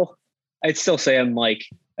still say I'm like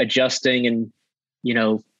adjusting and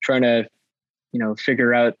trying to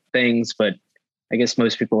figure out things, but I guess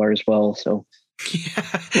most people are as well. So. Yeah.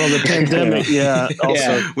 Well, the pandemic,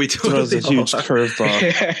 also we throws a huge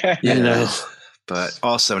curveball, but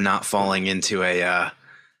also not falling into a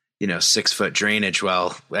 6-foot drainage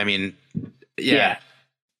well.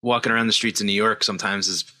 Walking around the streets of New York sometimes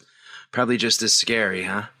is probably just as scary,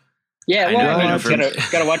 huh? Yeah,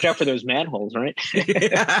 gotta watch out for those manholes, right?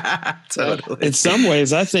 Yeah, totally. In some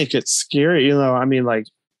ways, I think it's scary.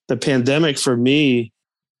 The pandemic for me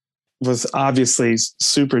was obviously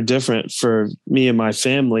super different for me and my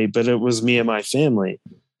family, but it was me and my family.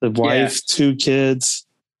 The wife, 2 kids,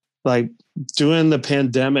 like doing the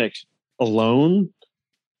pandemic alone.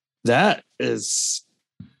 That's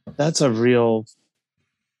a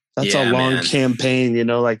long campaign,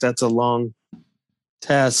 that's a long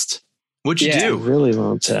test. What'd you do? Really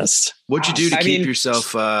long test. What'd you do to keep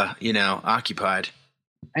yourself, occupied?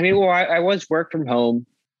 I was work from home.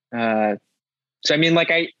 I'd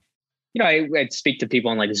speak to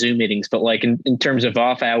people on like Zoom meetings, but like in terms of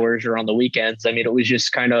off hours or on the weekends, it was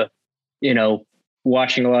just kind of,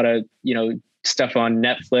 watching a lot of, stuff on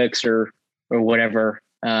Netflix or whatever.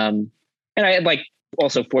 And I had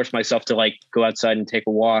also forced myself to go outside and take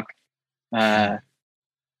a walk. And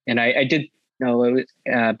I did,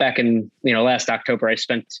 back in, last October, I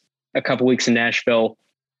spent a couple weeks in Nashville,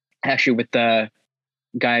 actually with the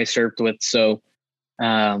guy I served with. So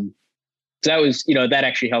that was, that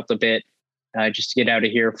actually helped a bit, just to get out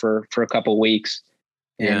of here for a couple weeks.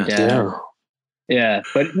 And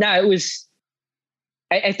but no, it was,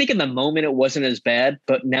 I think in the moment it wasn't as bad,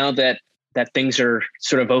 but now that things are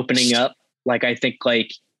sort of opening up, I think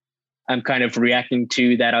I'm kind of reacting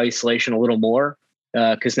to that isolation a little more.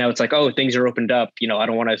 Cause now it's things are opened up, I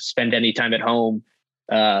don't want to spend any time at home.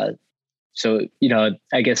 So, I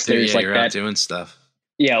guess there's you're that out doing stuff.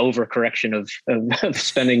 Yeah. Overcorrection of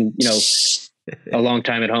spending, a long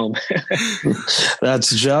time at home.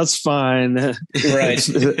 That's just fine. Right.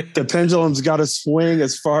 The pendulum's got to swing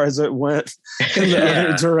as far as it went in the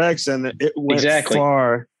other direction. It went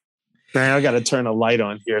far. Man, I got to turn a light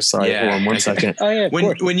on here. Sorry, hold on 1 second. Oh yeah.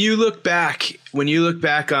 When you look back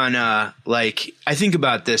on I think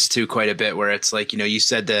about this too quite a bit, where it's you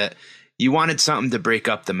said that you wanted something to break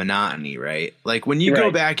up the monotony, right? Like when you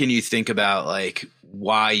go back and you think about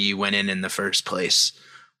why you went in the first place,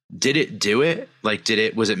 did it do it?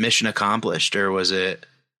 Was it mission accomplished, or was it?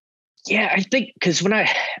 Yeah, I think because when I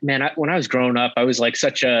was growing up, I was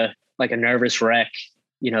such a nervous wreck,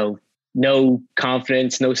 no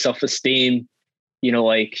confidence, no self-esteem.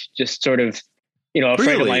 like just sort of, afraid of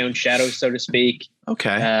Really? my own shadow, so to speak.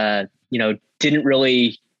 Okay. Didn't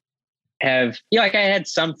really have, like I had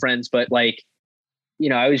some friends, but like,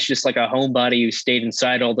 I was just like a homebody who stayed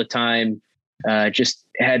inside all the time, just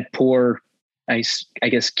had poor, I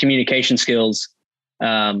guess, communication skills.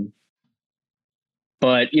 But,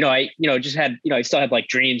 I just had, I still had like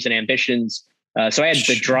dreams and ambitions. So I had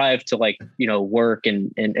the drive to like, work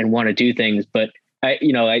and want to do things, but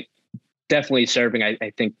I definitely serving,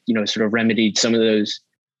 I think, sort of remedied some of those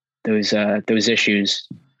issues.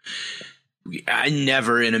 I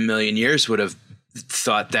never in a million years would have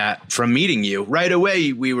thought that from meeting you. Right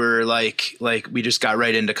away, we were like we just got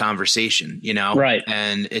right into conversation, Right.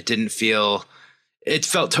 And it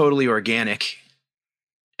felt totally organic.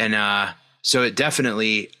 And so it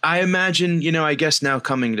definitely, I imagine, I guess now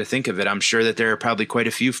coming to think of it, I'm sure that there are probably quite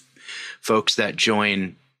a few folks that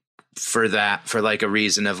join for like a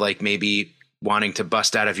reason of like maybe wanting to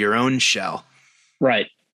bust out of your own shell. Right.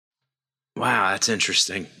 Wow. That's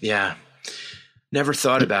interesting. Yeah. Never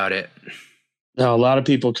thought about it. Now, a lot of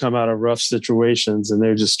people come out of rough situations and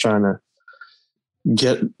they're just trying to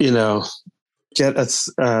get a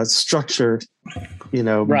structure,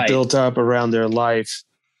 Right. built up around their life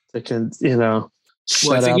that can,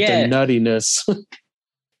 shut out the nuttiness.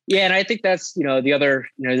 Yeah. And I think that's, the other,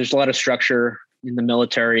 there's a lot of structure in the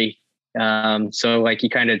military. So like you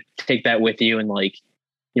kind of take that with you and like,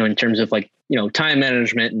 in terms of like, time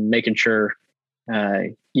management and making sure,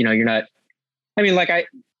 you're not, I mean, like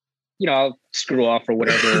I'll screw off or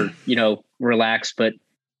whatever, relax, but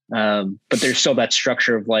there's still that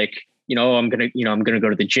structure of like, I'm going to go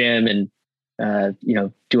to the gym and,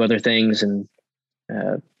 do other things. And,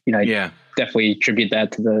 I definitely attribute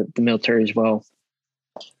that to the military as well.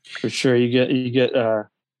 For sure. You get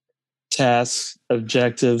tasks,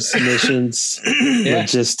 objectives, missions,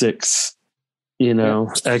 logistics,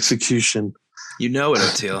 execution. You know it,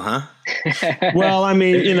 Oteil, huh? Well, I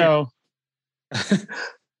mean,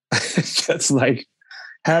 that's like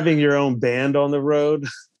having your own band on the road.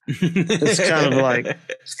 It's kind of like,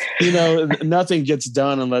 nothing gets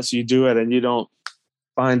done unless you do it, and you don't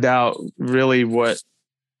find out really what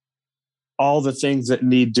all the things that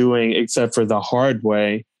need doing except for the hard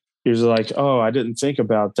way. You're just like, oh, I didn't think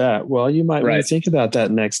about that. Well, you might want to think about that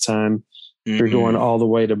next time. Mm-hmm. You're going all the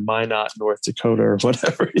way to Minot, North Dakota or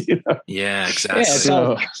whatever. Yeah, exactly. Yeah, it's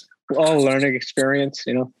all a learning experience,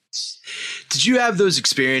 Did you have those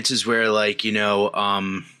experiences where like,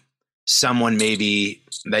 someone maybe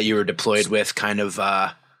that you were deployed with kind of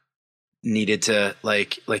needed to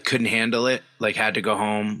like couldn't handle it, like had to go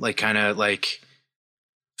home, like kind of like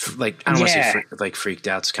I don't want to say freaked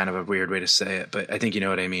out's kind of a weird way to say it, but I think you know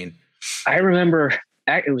what I mean. I remember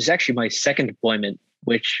it was actually my second deployment,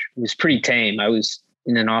 which was pretty tame. I was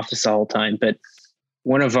in an office the whole time, but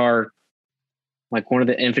one of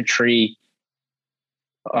the infantry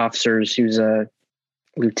officers, he was a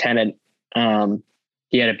lieutenant.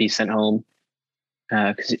 He had to be sent home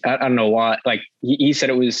because I don't know why. Like he said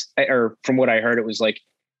it was, or from what I heard, it was like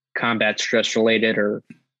combat stress related or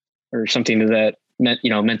something to that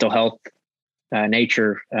mental health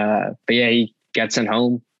nature. But yeah, he got sent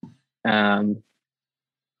home.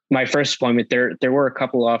 My first deployment, there were a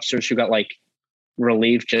couple of officers who got like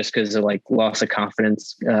relieved just because of like loss of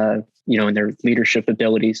confidence, in their leadership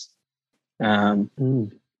abilities.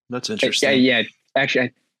 That's interesting. Yeah. Actually,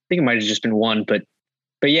 I think it might've just been one, but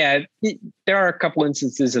yeah, there are a couple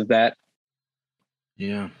instances of that.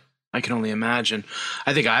 Yeah. I can only imagine.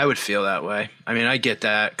 I think I would feel that way. I mean, I get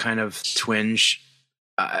that kind of twinge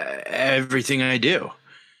everything I do,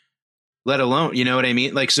 let alone, you know what I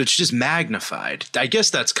mean? Like, so it's just magnified. I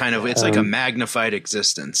guess that's kind of, it's like a magnified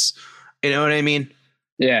existence. You know what I mean?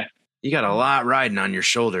 Yeah. You got a lot riding on your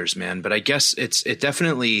shoulders, man. But I guess it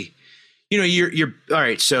definitely, you're all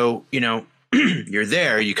right. So, you're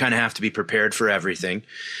there, you kind of have to be prepared for everything.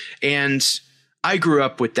 And I grew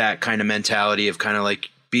up with that kind of mentality of kind of like,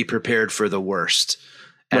 be prepared for the worst.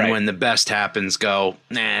 And when the best happens, go,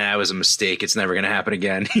 nah, that was a mistake. It's never going to happen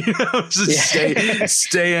again.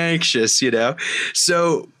 Stay anxious,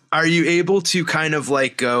 So are you able to kind of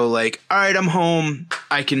like go like, all right, I'm home,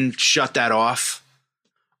 I can shut that off?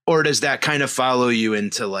 Or does that kind of follow you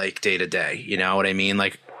into like day to day? You know what I mean?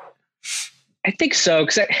 Like, I think so.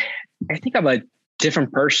 Cause I think I'm a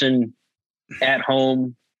different person at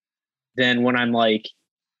home than when I'm like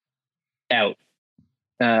out.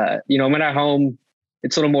 When I'm at home,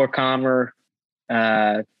 it's a little more calmer, or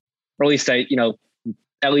at least at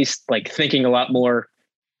least like thinking a lot more.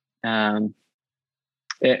 When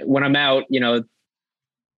I'm out,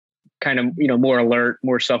 kind of, more alert,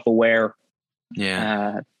 more self-aware,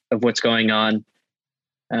 of what's going on.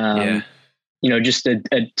 Just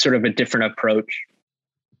a sort of a different approach.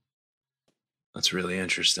 That's really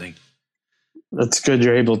interesting. That's good.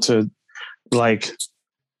 You're able to like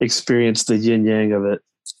experience the yin yang of it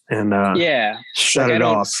and shut it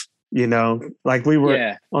off. Like we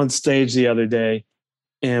were on stage the other day,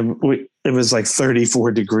 and it was like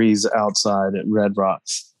 34 degrees outside at Red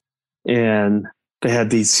Rocks, and they had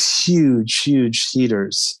these huge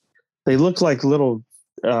heaters. They look like little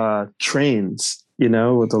trains,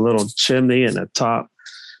 with a little chimney and a top.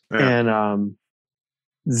 Yeah.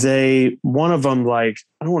 And one of them, like,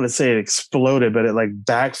 I don't want to say it exploded, but it like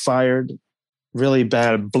backfired really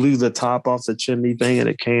bad, blew the top off the chimney thing, and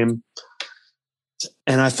it came.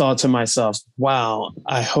 And I thought to myself, wow,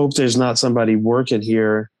 I hope there's not somebody working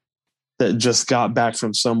here that just got back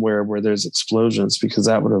from somewhere where there's explosions, because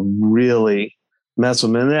that would have really messed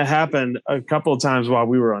with me. And that happened a couple of times while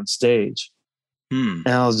we were on stage. And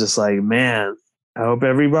I was just like, man, I hope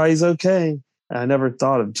everybody's okay. I never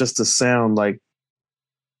thought of just a sound like.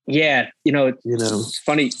 Yeah. It's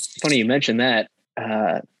funny you mentioned that.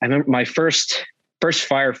 I remember my first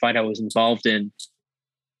firefight I was involved in.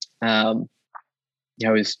 I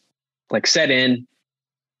was like set in,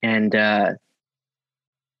 and on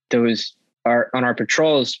our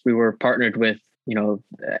patrols, we were partnered with, we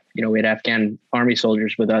had Afghan army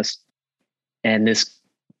soldiers with us, and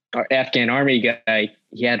our Afghan army guy,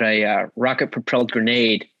 he had a rocket propelled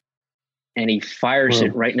grenade, and he fires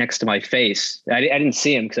it right next to my face. I didn't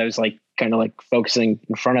see him because I was like kind of like focusing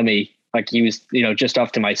in front of me, like he was, just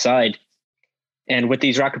off to my side. And with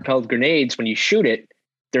these rocket propelled grenades, when you shoot it,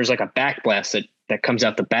 there's like a backblast that comes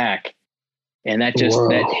out the back, and that just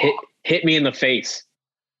that hit me in the face,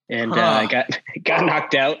 and I got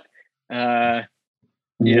knocked out.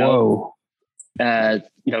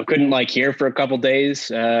 Couldn't like hear for a couple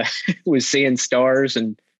days. Was seeing stars,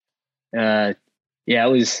 and it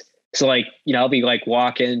was so like I'll be like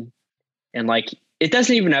walking, and like it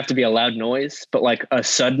doesn't even have to be a loud noise, but like a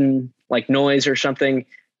sudden like noise or something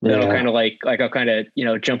that'll kind of like I'll kind of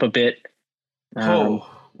jump a bit.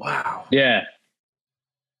 Wow! Yeah,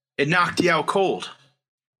 it knocked you out cold.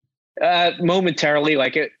 Momentarily,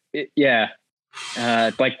 like it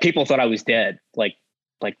like people thought I was dead. Like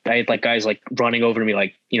I had like guys like running over to me,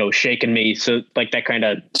 like shaking me. So like that kind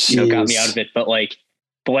of got me out of it. But like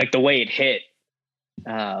the way it hit,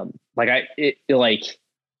 like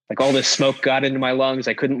all this smoke got into my lungs.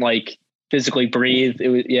 I couldn't like physically breathe.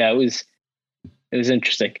 It was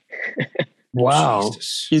interesting. Wow.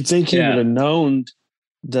 Jesus. You'd think he would have known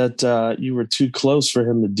that you were too close for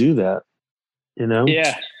him to do that,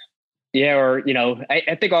 Yeah. Yeah. Or,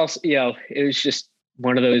 I think also, it was just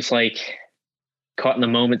one of those like caught in the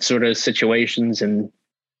moment sort of situations. And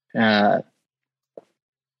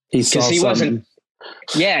he wasn't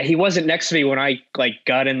next to me when I like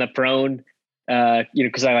got in the prone,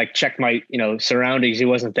 cause I like checked my, surroundings. He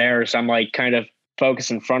wasn't there. So I'm like kind of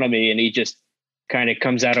focused in front of me, and he just kind of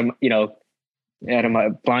comes out of my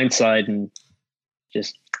blind side and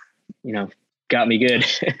just, got me good.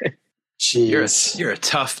 Jeez. You're a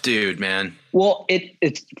tough dude, man. Well,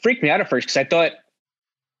 it freaked me out at first, because I thought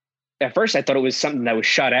it was something that was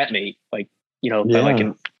shot at me, like, by like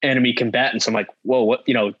an enemy combatant. So I'm like, whoa, what,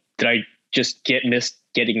 did I just missed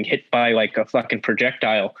getting hit by like a fucking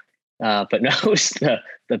projectile? But no, it was the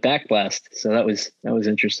backblast. So that was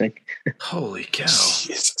interesting. Holy cow.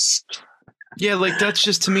 Jesus. Yeah, like that's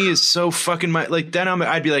just to me is so fucking then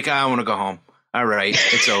I'd be like, I want to go home. All right,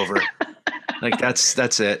 it's over. Like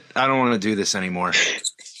that's it. I don't want to do this anymore.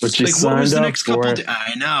 But you like, what was the signed next up couple? for it.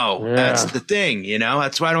 I know. Yeah. That's the thing.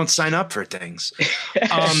 That's why I don't sign up for things.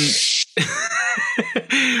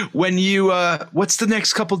 When you, what's the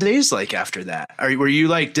next couple days like after that? Were you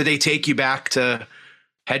like, did they take you back to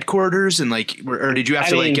headquarters and like, or did you have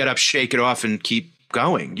to like get up, shake it off, and keep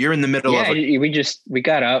going? You're in the middle of it. We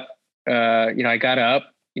got up. I got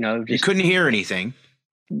up. You couldn't hear anything.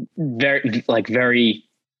 Very,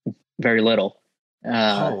 very little.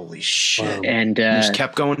 Holy shit. And you just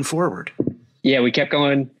kept going forward. Yeah, we kept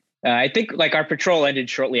going. I think like our patrol ended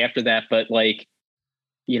shortly after that, but like,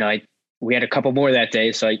 we had a couple more that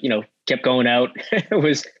day. So I, kept going out.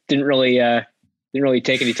 Didn't really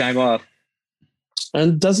take any time off.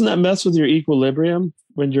 And doesn't that mess with your equilibrium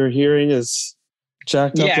when your hearing is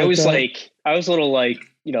jacked up? Yeah, I was a little like,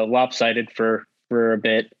 lopsided for a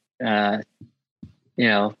bit, but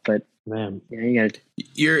man, you gotta,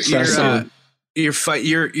 you're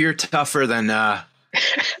tougher than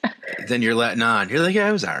you're letting on. You're like, yeah,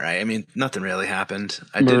 it was all right. I mean, nothing really happened.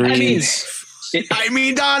 I mean,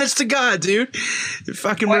 honest to God, dude,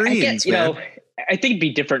 fucking Marines, man. I think it'd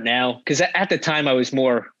be different now, because at the time I was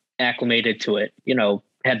more acclimated to it.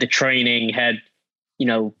 had the training, had,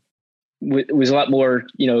 was a lot more,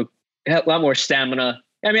 had a lot more stamina.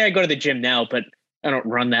 I mean, I go to the gym now, but I don't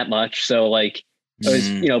run that much. So like I was,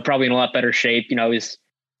 probably in a lot better shape. I was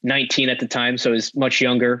 19 at the time, so I was much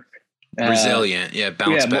younger. Resilient.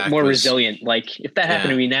 Bounce back. More resilient. Like if that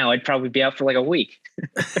happened to me now, I'd probably be out for like a week.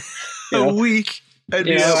 A week? I'd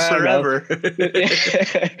be out forever.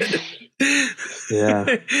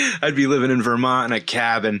 Yeah. I'd be living in Vermont in a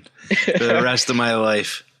cabin for the rest of my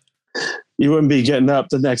life. You wouldn't be getting up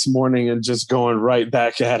the next morning and just going right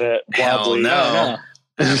back at it. Hell no.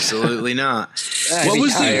 Absolutely not. What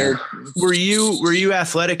was tired. Were you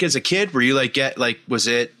athletic as a kid? Were you was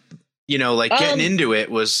it, getting into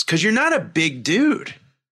it was because you're not a big dude.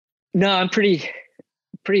 No, I'm pretty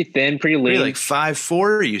thin, pretty lean. You're like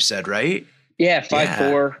 5'4", you said, right? Yeah,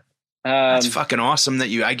 5'4". That's fucking awesome that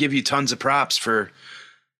I give you tons of props for,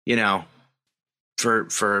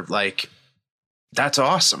 for like, that's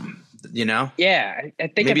awesome, Yeah, I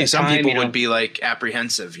think maybe at the some time, people would be like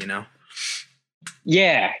apprehensive,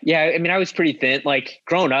 Yeah. I mean, I was pretty thin. Like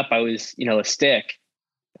growing up, I was, a stick.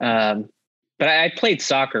 But I played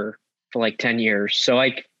soccer for like 10 years. So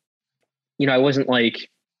like, I wasn't like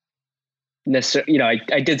necessarily,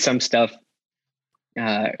 I did some stuff,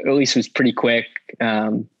 at least was pretty quick.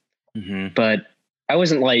 But I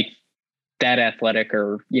wasn't like that athletic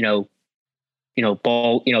or,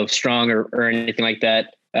 ball, strong or anything like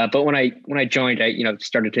that. But when I joined, I,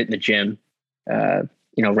 started hitting the gym,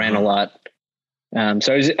 ran a lot.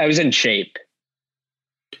 So I was in shape.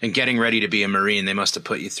 And getting ready to be a Marine, they must have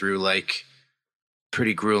put you through like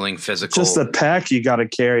pretty grueling physical. Just the pack you got to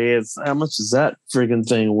carry is how much does that friggin'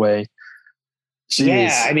 thing weigh? Jeez.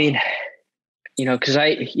 Yeah, I mean, because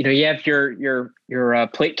you have your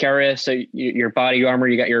plate carrier, so your body armor,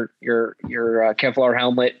 you got your Kevlar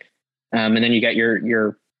helmet, and then you got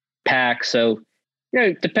your pack. So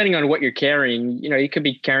depending on what you're carrying, you could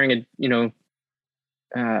be carrying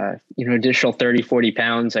additional 30, 40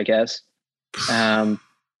 pounds, I guess. I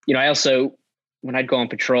also, when I'd go on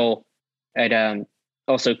patrol, I'd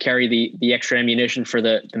also carry the extra ammunition for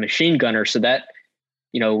the machine gunner. So that,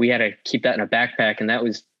 we had to keep that in a backpack, and that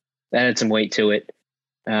had some weight to it.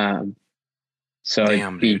 So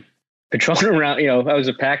I'd be patrolling around, I was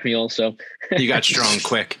a pack mule. So you got strong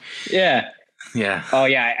quick. Yeah. Yeah. Oh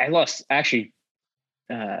yeah. I lost I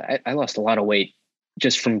lost a lot of weight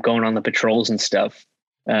just from going on the patrols and stuff.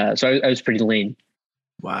 So I was pretty lean.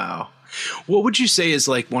 Wow. What would you say is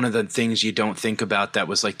like one of the things you don't think about that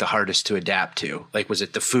was like the hardest to adapt to? Like, was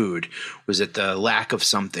it the food? Was it the lack of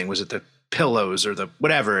something? Was it the pillows or the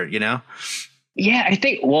whatever, Yeah, I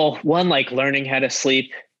think, one, like learning how to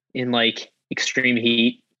sleep in like extreme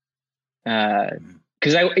heat.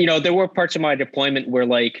 Cause there were parts of my deployment where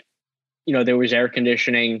like, there was air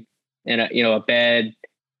conditioning and a bed,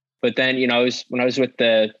 but then, when I was with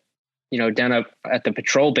the, down up at the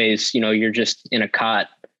patrol base, you're just in a cot,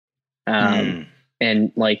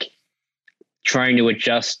 and like trying to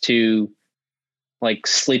adjust to like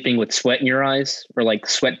sleeping with sweat in your eyes or like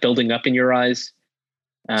sweat building up in your eyes.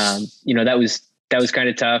 That was kind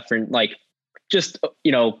of tough. And like, just,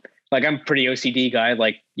 like I'm a pretty OCD guy,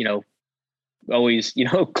 like, always,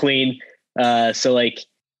 clean. So like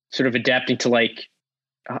sort of adapting to like,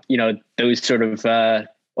 those sort of,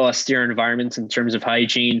 austere environments in terms of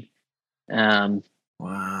hygiene.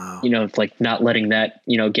 Wow. Like not letting that,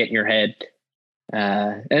 get in your head.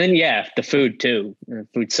 And then, the food too.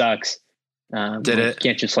 Food sucks. Did it? You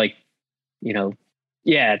can't just like,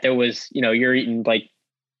 there was, you're eating like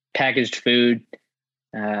packaged food,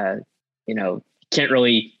 can't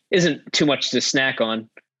really, isn't too much to snack on.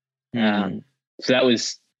 So that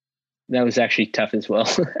was actually tough as well.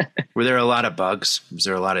 Were there a lot of bugs? Was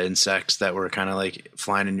there a lot of insects that were kind of like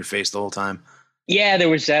flying in your face the whole time? Yeah, there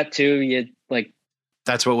was that too.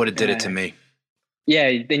 That's what would have did it to me.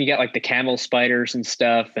 Yeah, then you got like the camel spiders and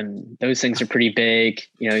stuff, and those things are pretty big.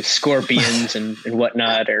 Scorpions and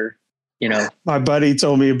whatnot, or My buddy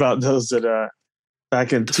told me about those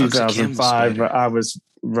back in 2005. I was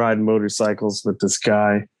riding motorcycles with this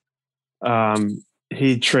guy.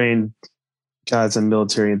 He trained guys in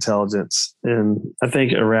military intelligence in, I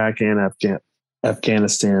think, Iraq and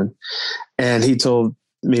Afghanistan, and he told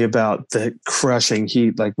me about the crushing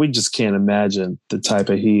heat. Like, we just can't imagine the type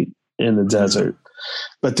of heat in the desert.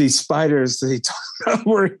 But these spiders that he talked about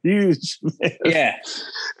were huge, man. Yeah.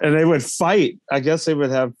 And they would fight. I guess they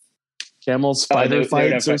would have camel spider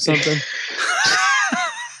fights or something.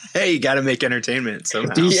 Hey, you got to make entertainment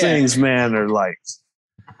somehow. These things, man, are like,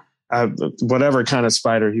 whatever kind of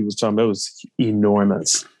spider he was talking about was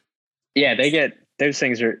enormous. Yeah, those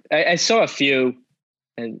things are, I saw a few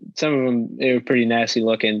and some of them, they were pretty nasty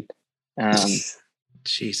looking.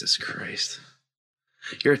 Jesus Christ.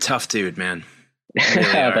 You're a tough dude, man. You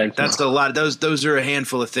really are. That's a lot. Those are a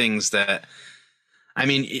handful of things that, I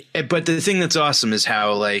mean, but the thing that's awesome is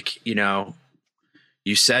how, like, you know,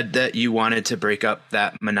 you said that you wanted to break up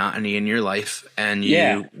that monotony in your life, and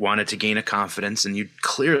you wanted to gain a confidence, and you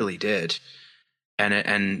clearly did.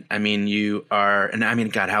 And I mean, you are, and I mean,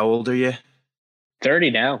 God, how old are you?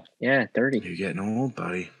 30 now. Yeah, 30. You're getting old,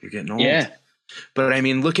 buddy. You're getting old. Yeah. But I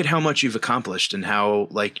mean, look at how much you've accomplished, and how,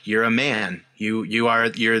 like, you're a man. You're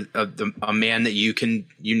a man that you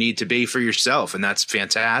need to be for yourself, and that's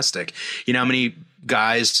fantastic. You know how many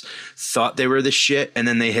guys thought they were the shit, and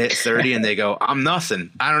then they hit 30 and they go, "I'm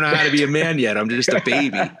nothing. I don't know how to be a man yet. I'm just a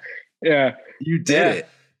baby." Yeah, you did it.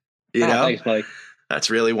 You know, thanks, Mike. That's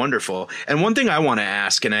really wonderful. And one thing I want to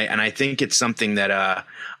ask, and I think it's something that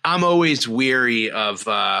I'm always weary of.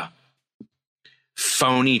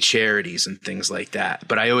 Phony charities and things like that,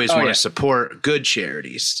 but I always want to support good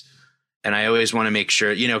charities, and I always want to make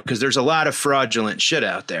sure, you know, because there's a lot of fraudulent shit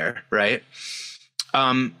out there, right?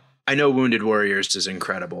 I know Wounded Warriors is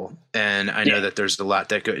incredible, and I know that there's a lot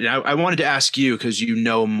that go. I wanted to ask you, because you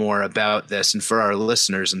know more about this, and for our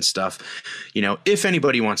listeners and stuff, you know, if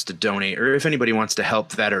anybody wants to donate, or if anybody wants to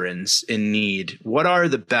help veterans in need, what are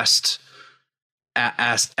the best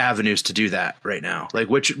avenues to do that right now? Like,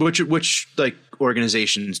 which like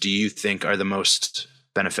organizations do you think are the most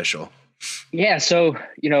beneficial? Yeah, so,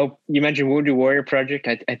 you know, you mentioned Wounded Warrior Project.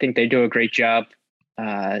 I think they do a great job.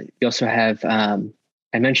 You also have,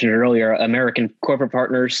 I mentioned it earlier, American Corporate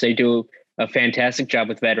Partners. They do a fantastic job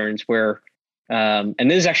with veterans. Where, and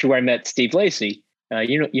this is actually where I met Steve Lacey.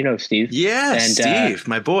 You know Steve. Yeah, and, Steve,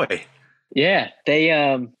 my boy. Yeah,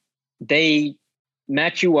 they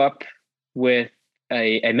match you up with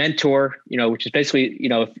a mentor, you know, which is basically, you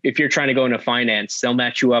know, if you're trying to go into finance, they'll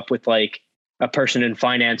match you up with like a person in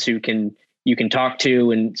finance who you can talk to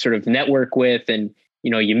and sort of network with, and, you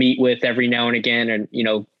know, you meet with every now and again, and, you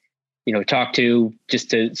know, talk to, just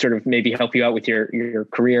to sort of maybe help you out with your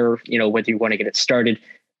career, you know, whether you want to get it started.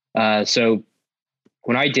 So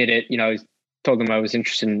when I did it, you know, I told them I was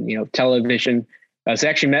interested in, you know, television. So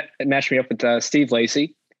actually matched me up with Steve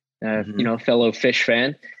Lacey, you know, fellow Fish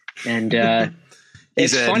fan. And,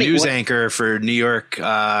 he's a news anchor for New York,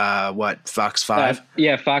 Fox 5?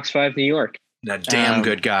 Yeah, Fox 5 New York. A damn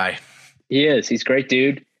good guy. He is. He's a great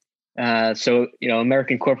dude. So, you know,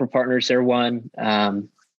 American Corporate Partners, they're one.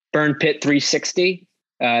 Burn Pit 360,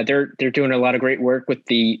 they're doing a lot of great work with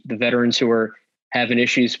the veterans who are having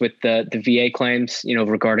issues with the VA claims, you know,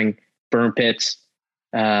 regarding burn pits.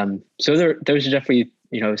 So those are definitely,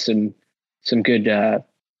 you know, some good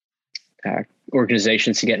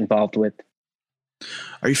organizations to get involved with.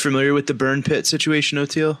 Are you familiar with the burn pit situation,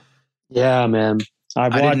 Oteil? Yeah, man. I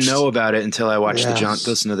didn't know about it until I watched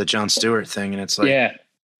listen to the Jon Stewart thing, and it's like,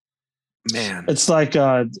 man, it's like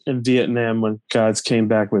in Vietnam when guys came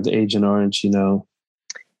back with Agent Orange, you know,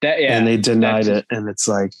 and they denied it, and it's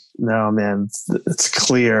like, no, man, it's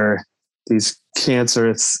clear these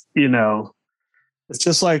cancers, you know, it's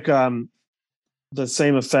just like the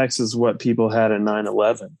same effects as what people had in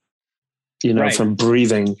 9/11. You know, from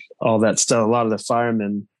breathing, all that stuff. A lot of the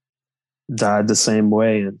firemen died the same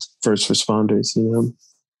way, and first responders, you know.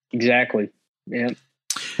 Exactly. Yeah.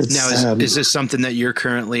 Now, is this something that you're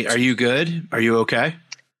currently, are you good? Are you okay?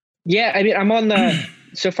 Yeah. I mean, I'm on the,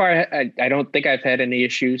 so far, I don't think I've had any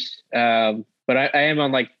issues. But I am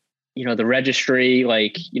on, like, you know, the registry,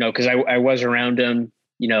 like, you know, cause I was around them,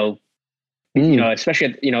 you know,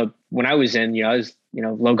 especially, you know, when I was in, you know, I was, you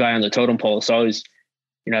know, low guy on the totem pole. So I always,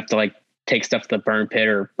 you know, have to like take stuff to the burn pit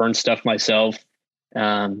or burn stuff myself.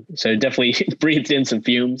 So definitely breathed in some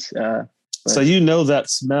fumes. So you know that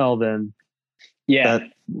smell then? Yeah.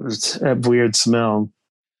 That weird smell.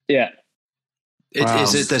 Yeah.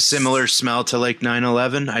 Is it the similar smell to like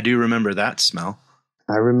 9/11? I do remember that smell.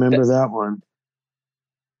 I remember that one.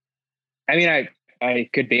 I mean, I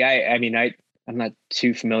could be. I mean, I'm not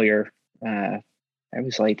too familiar. I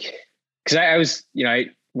was like, because I was, you know, I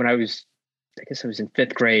guess I was in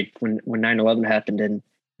 5th grade when 9/11 happened, and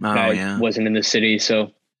I wasn't in the city.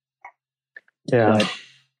 So, yeah, but,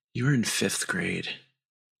 you were in 5th grade.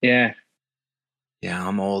 Yeah. Yeah,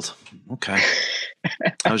 I'm old. Okay.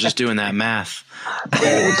 I was just doing that math.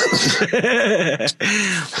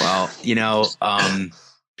 Well, you know, I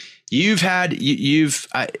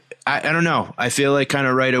don't know. I feel like kind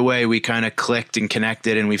of right away we kind of clicked and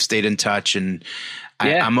connected, and we've stayed in touch, and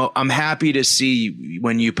I'm happy to see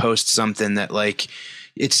when you post something that, like,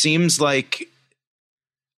 it seems like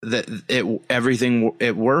that everything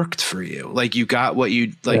worked for you. Like, you got what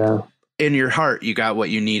you like. Yeah. in your heart, you got what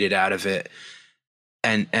you needed out of it.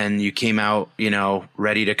 And you came out,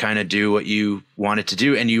 ready to kind of do what you wanted to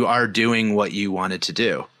do. And you are doing what you wanted to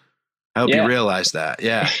do. I hope you realize that.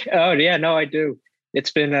 Yeah. Oh yeah, no, I do.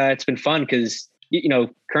 It's been fun because,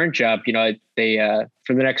 current job, they,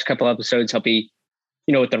 for the next couple episodes, I'll be,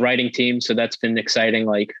 with the writing team. So that's been exciting,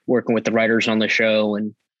 like working with the writers on the show.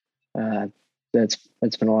 And, that's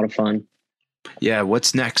been a lot of fun. Yeah.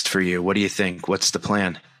 What's next for you? What do you think? What's the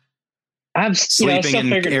plan? I'm sleeping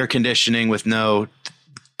in air conditioning with no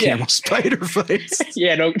camel spider fights.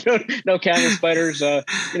 Yeah, no camel spiders. No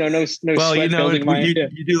Well, sweat building my.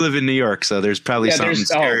 You do live in New York, so there's probably something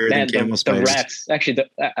scarier than camel spiders. The rats. Actually,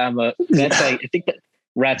 I think that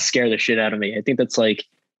rats scare the shit out of me. I think that's like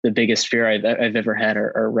the biggest fear I've ever had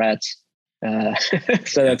are rats.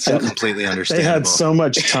 So that's completely understandable. They had so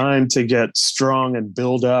much time to get strong and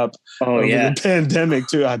build up over the pandemic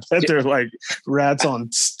too. I bet they're like rats on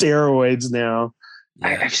steroids now.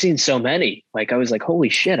 I've seen so many. Like I was like, holy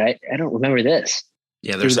shit! I don't remember this.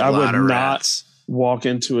 Yeah, there's a lot of rats. Walk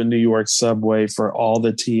into a New York subway for all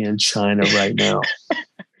the tea in China right now.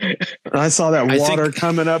 I saw that water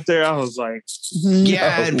coming up there. I was like,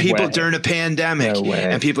 and people during a pandemic,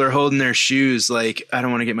 and people are holding their shoes like, I don't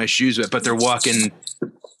want to get my shoes wet, but they're walking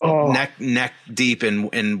neck deep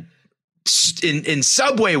in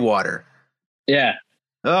subway water. Yeah.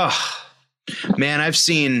 Oh man, I've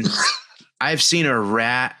seen a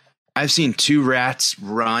rat. I've seen two rats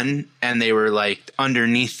run, and they were like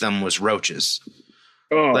underneath them was roaches.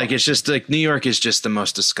 Oh. Like it's just like New York is just the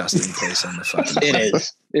most disgusting place on the fucking planet. It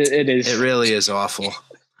is. It is. It really is awful.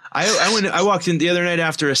 I walked in the other night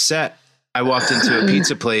after a set. I walked into a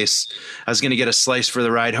pizza place. I was going to get a slice for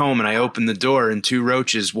the ride home, and I opened the door, and two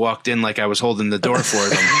roaches walked in like I was holding the door for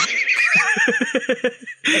them.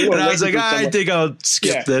 And I was like, I think I'll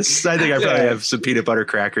skip this. I think I probably have some peanut butter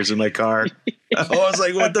crackers in my car. I was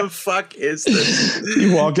like, what the fuck is this?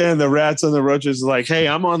 You walk in, the rats and the roaches are like, hey,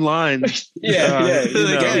 I'm online. Hey,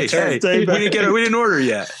 we didn't order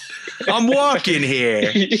yet. I'm walking here.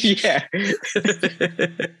 Yeah.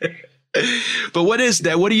 But what is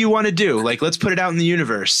that? What do you want to do? Like, let's put it out in the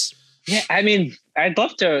universe. Yeah, I mean, I'd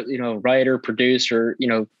love to, write or produce or,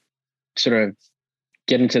 sort of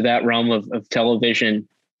get into that realm of television.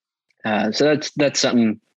 So that's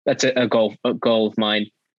something that's a goal of mine.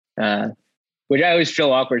 Which I always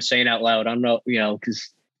feel awkward saying out loud. I don't know, because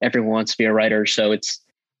everyone wants to be a writer. So it's,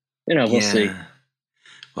 we'll see.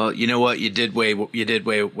 Well, you know what? You did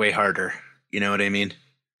way harder. You know what I mean?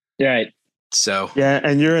 Right. So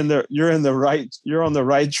and you're on the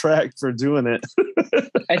right track for doing it.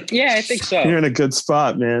 I think so. You're in a good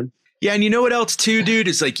spot, man. Yeah, and you know what else too, dude?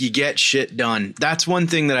 Is like you get shit done. That's one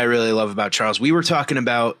thing that I really love about Charles. We were talking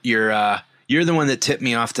about you're the one that tipped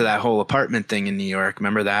me off to that whole apartment thing in New York.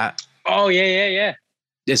 Remember that? Oh yeah.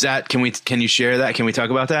 Is that can you share that? Can we talk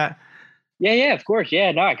about that? Yeah, of course.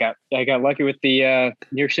 Yeah, no, I got lucky with the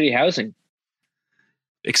New York City housing.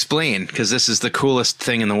 Explain, because this is the coolest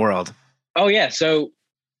thing in the world. Oh yeah, so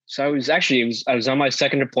I was on my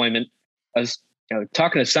second deployment. I was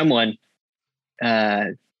talking to someone,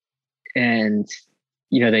 and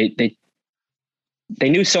they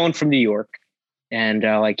knew someone from New York, and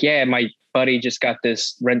my buddy just got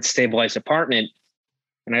this rent stabilized apartment,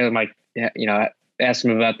 and I'm like, I asked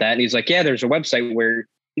him about that, and he's like, yeah, there's a website where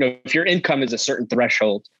if your income is a certain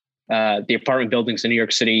threshold, the apartment buildings in New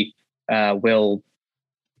York City will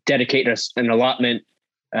dedicate us an allotment,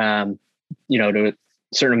 to a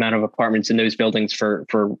certain amount of apartments in those buildings for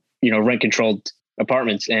rent controlled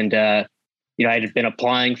apartments. And, I had been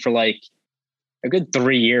applying for like a good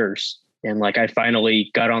 3 years, and like I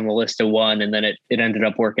finally got on the list of one, and then it ended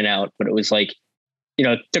up working out. But it was like,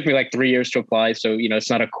 it took me like 3 years to apply. So, it's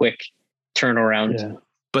not a quick turnaround. Yeah.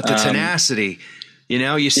 But the tenacity,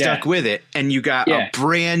 you stuck with it, and you got a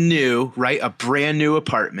brand new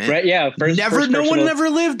apartment. Right. Yeah. No one ever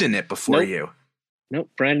lived in it before you. Nope.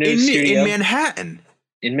 Brand new in Manhattan.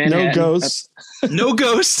 No ghosts. No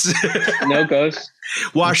ghosts. No ghosts.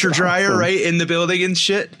 Washer dryer right in the building and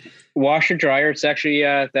shit. Washer dryer. It's actually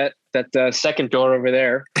that second door over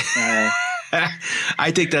there.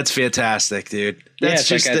 I think that's fantastic, dude. That's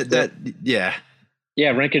just that. Yeah.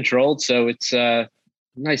 Yeah, rent controlled, so it's a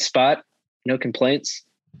nice spot. No complaints.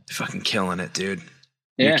 Fucking killing it, dude.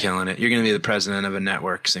 You're killing it. You're going to be the president of a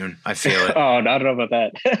network soon. I feel it. Oh, I don't know about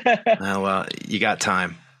that. Oh, well, you got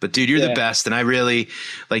time. But dude, you're the best. And I really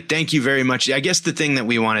thank you very much. I guess the thing that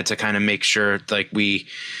we wanted to kind of make sure, we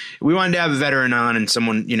wanted to have a veteran on and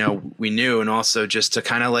someone, we knew, and also just to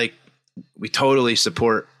kind of we totally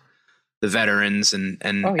support the veterans and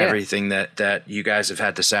everything that you guys have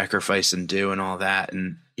had to sacrifice and do and all that.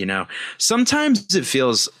 And, you know, sometimes it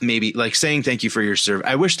feels maybe like saying thank you for your service.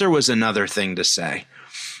 I wish there was another thing to say.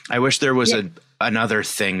 I wish there was another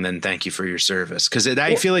thing than thank you for your service. Cause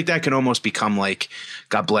I feel like that can almost become like,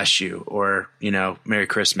 God bless you, or, you know, Merry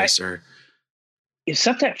Christmas it's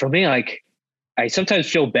something for me. Like I sometimes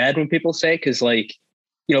feel bad when people say, cause like,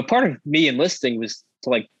 you know, part of me enlisting was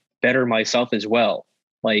to like better myself as well.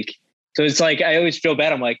 Like, so it's like, I always feel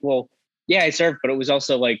bad. I'm like, well, yeah, I served, but it was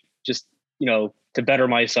also like, just, you know, to better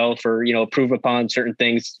myself or, you know, improve upon certain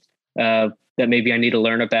things that maybe I need to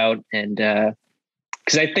learn about. And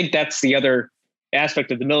because I think that's the other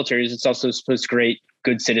aspect of the military is it's also supposed to create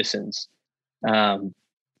good citizens.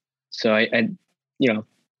 So I you know,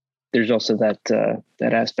 there's also that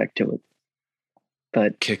aspect to it.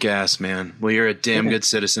 But kick ass, man. Well, you're a damn good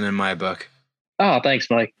citizen in my book. Oh, thanks,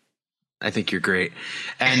 Mike. I think you're great.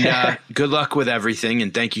 And good luck with everything.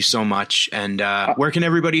 And thank you so much. And where can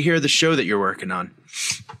everybody hear the show that you're working on?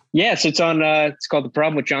 Yes, it's on, it's called The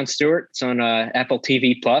Problem with Jon Stewart. It's on Apple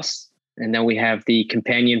TV Plus. And then we have the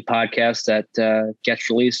companion podcast that gets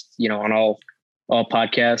released, you know, on all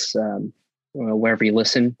podcasts, wherever you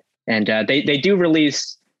listen. And they do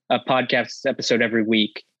release a podcast episode every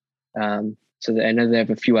week. So I know they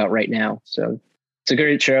have a few out right now. So it's a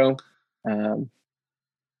great show.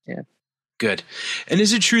 Yeah. Good. And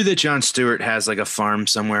is it true that Jon Stewart has like a farm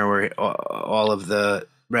somewhere where all of the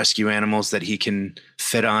rescue animals that he can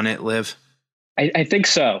fit on it live? I think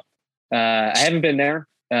so. I haven't been there.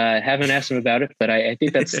 Haven't asked him about it, but I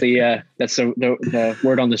think that's the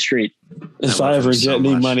word on the street. If I ever get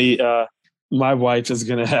any money, my wife is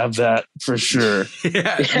going to have that for sure.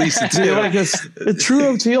 Yeah, at least it's like the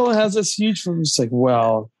True Teal has this huge from. It's like,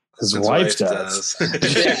 well, his wife does.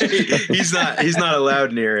 He's not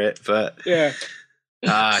allowed near it, but yeah.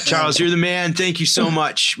 Charles, you're the man. Thank you so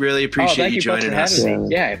much. Really appreciate you joining us.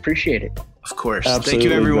 Yeah, I appreciate it. Of course. Absolutely, thank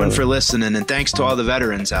you everyone brother. for listening, and thanks to all the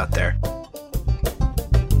veterans out there.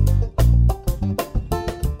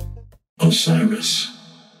 Osiris.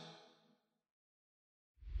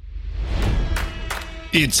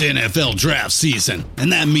 It's NFL draft season,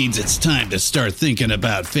 and that means it's time to start thinking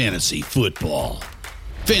about fantasy football.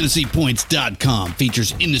 FantasyPoints.com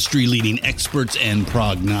features industry-leading experts and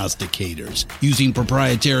prognosticators using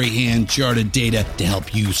proprietary hand-charted data to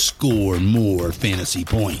help you score more fantasy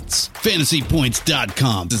points.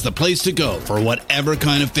 FantasyPoints.com is the place to go for whatever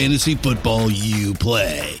kind of fantasy football you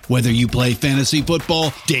play. Whether you play fantasy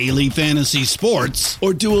football, daily fantasy sports,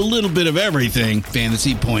 or do a little bit of everything,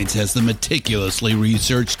 Fantasy Points has the meticulously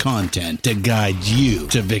researched content to guide you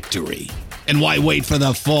to victory. And why wait for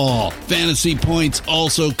the fall? Fantasy Points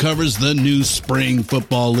also covers the new spring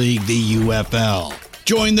football league, the UFL.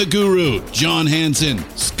 Join the guru, John Hansen,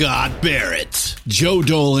 Scott Barrett, Joe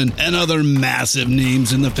Dolan, and other massive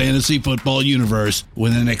names in the fantasy football universe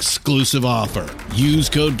with an exclusive offer. Use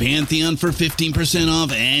code Pantheon for 15%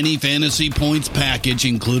 off any Fantasy Points package,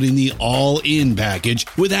 including the all-in package,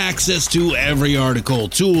 with access to every article,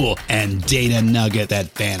 tool, and data nugget that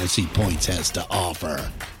Fantasy Points has to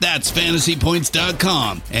offer. That's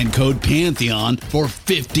FantasyPoints.com and code Pantheon for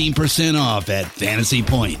 15% off at Fantasy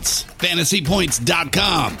Points.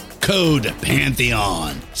 FantasyPoints.com, code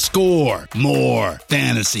Pantheon. Score more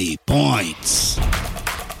fantasy points.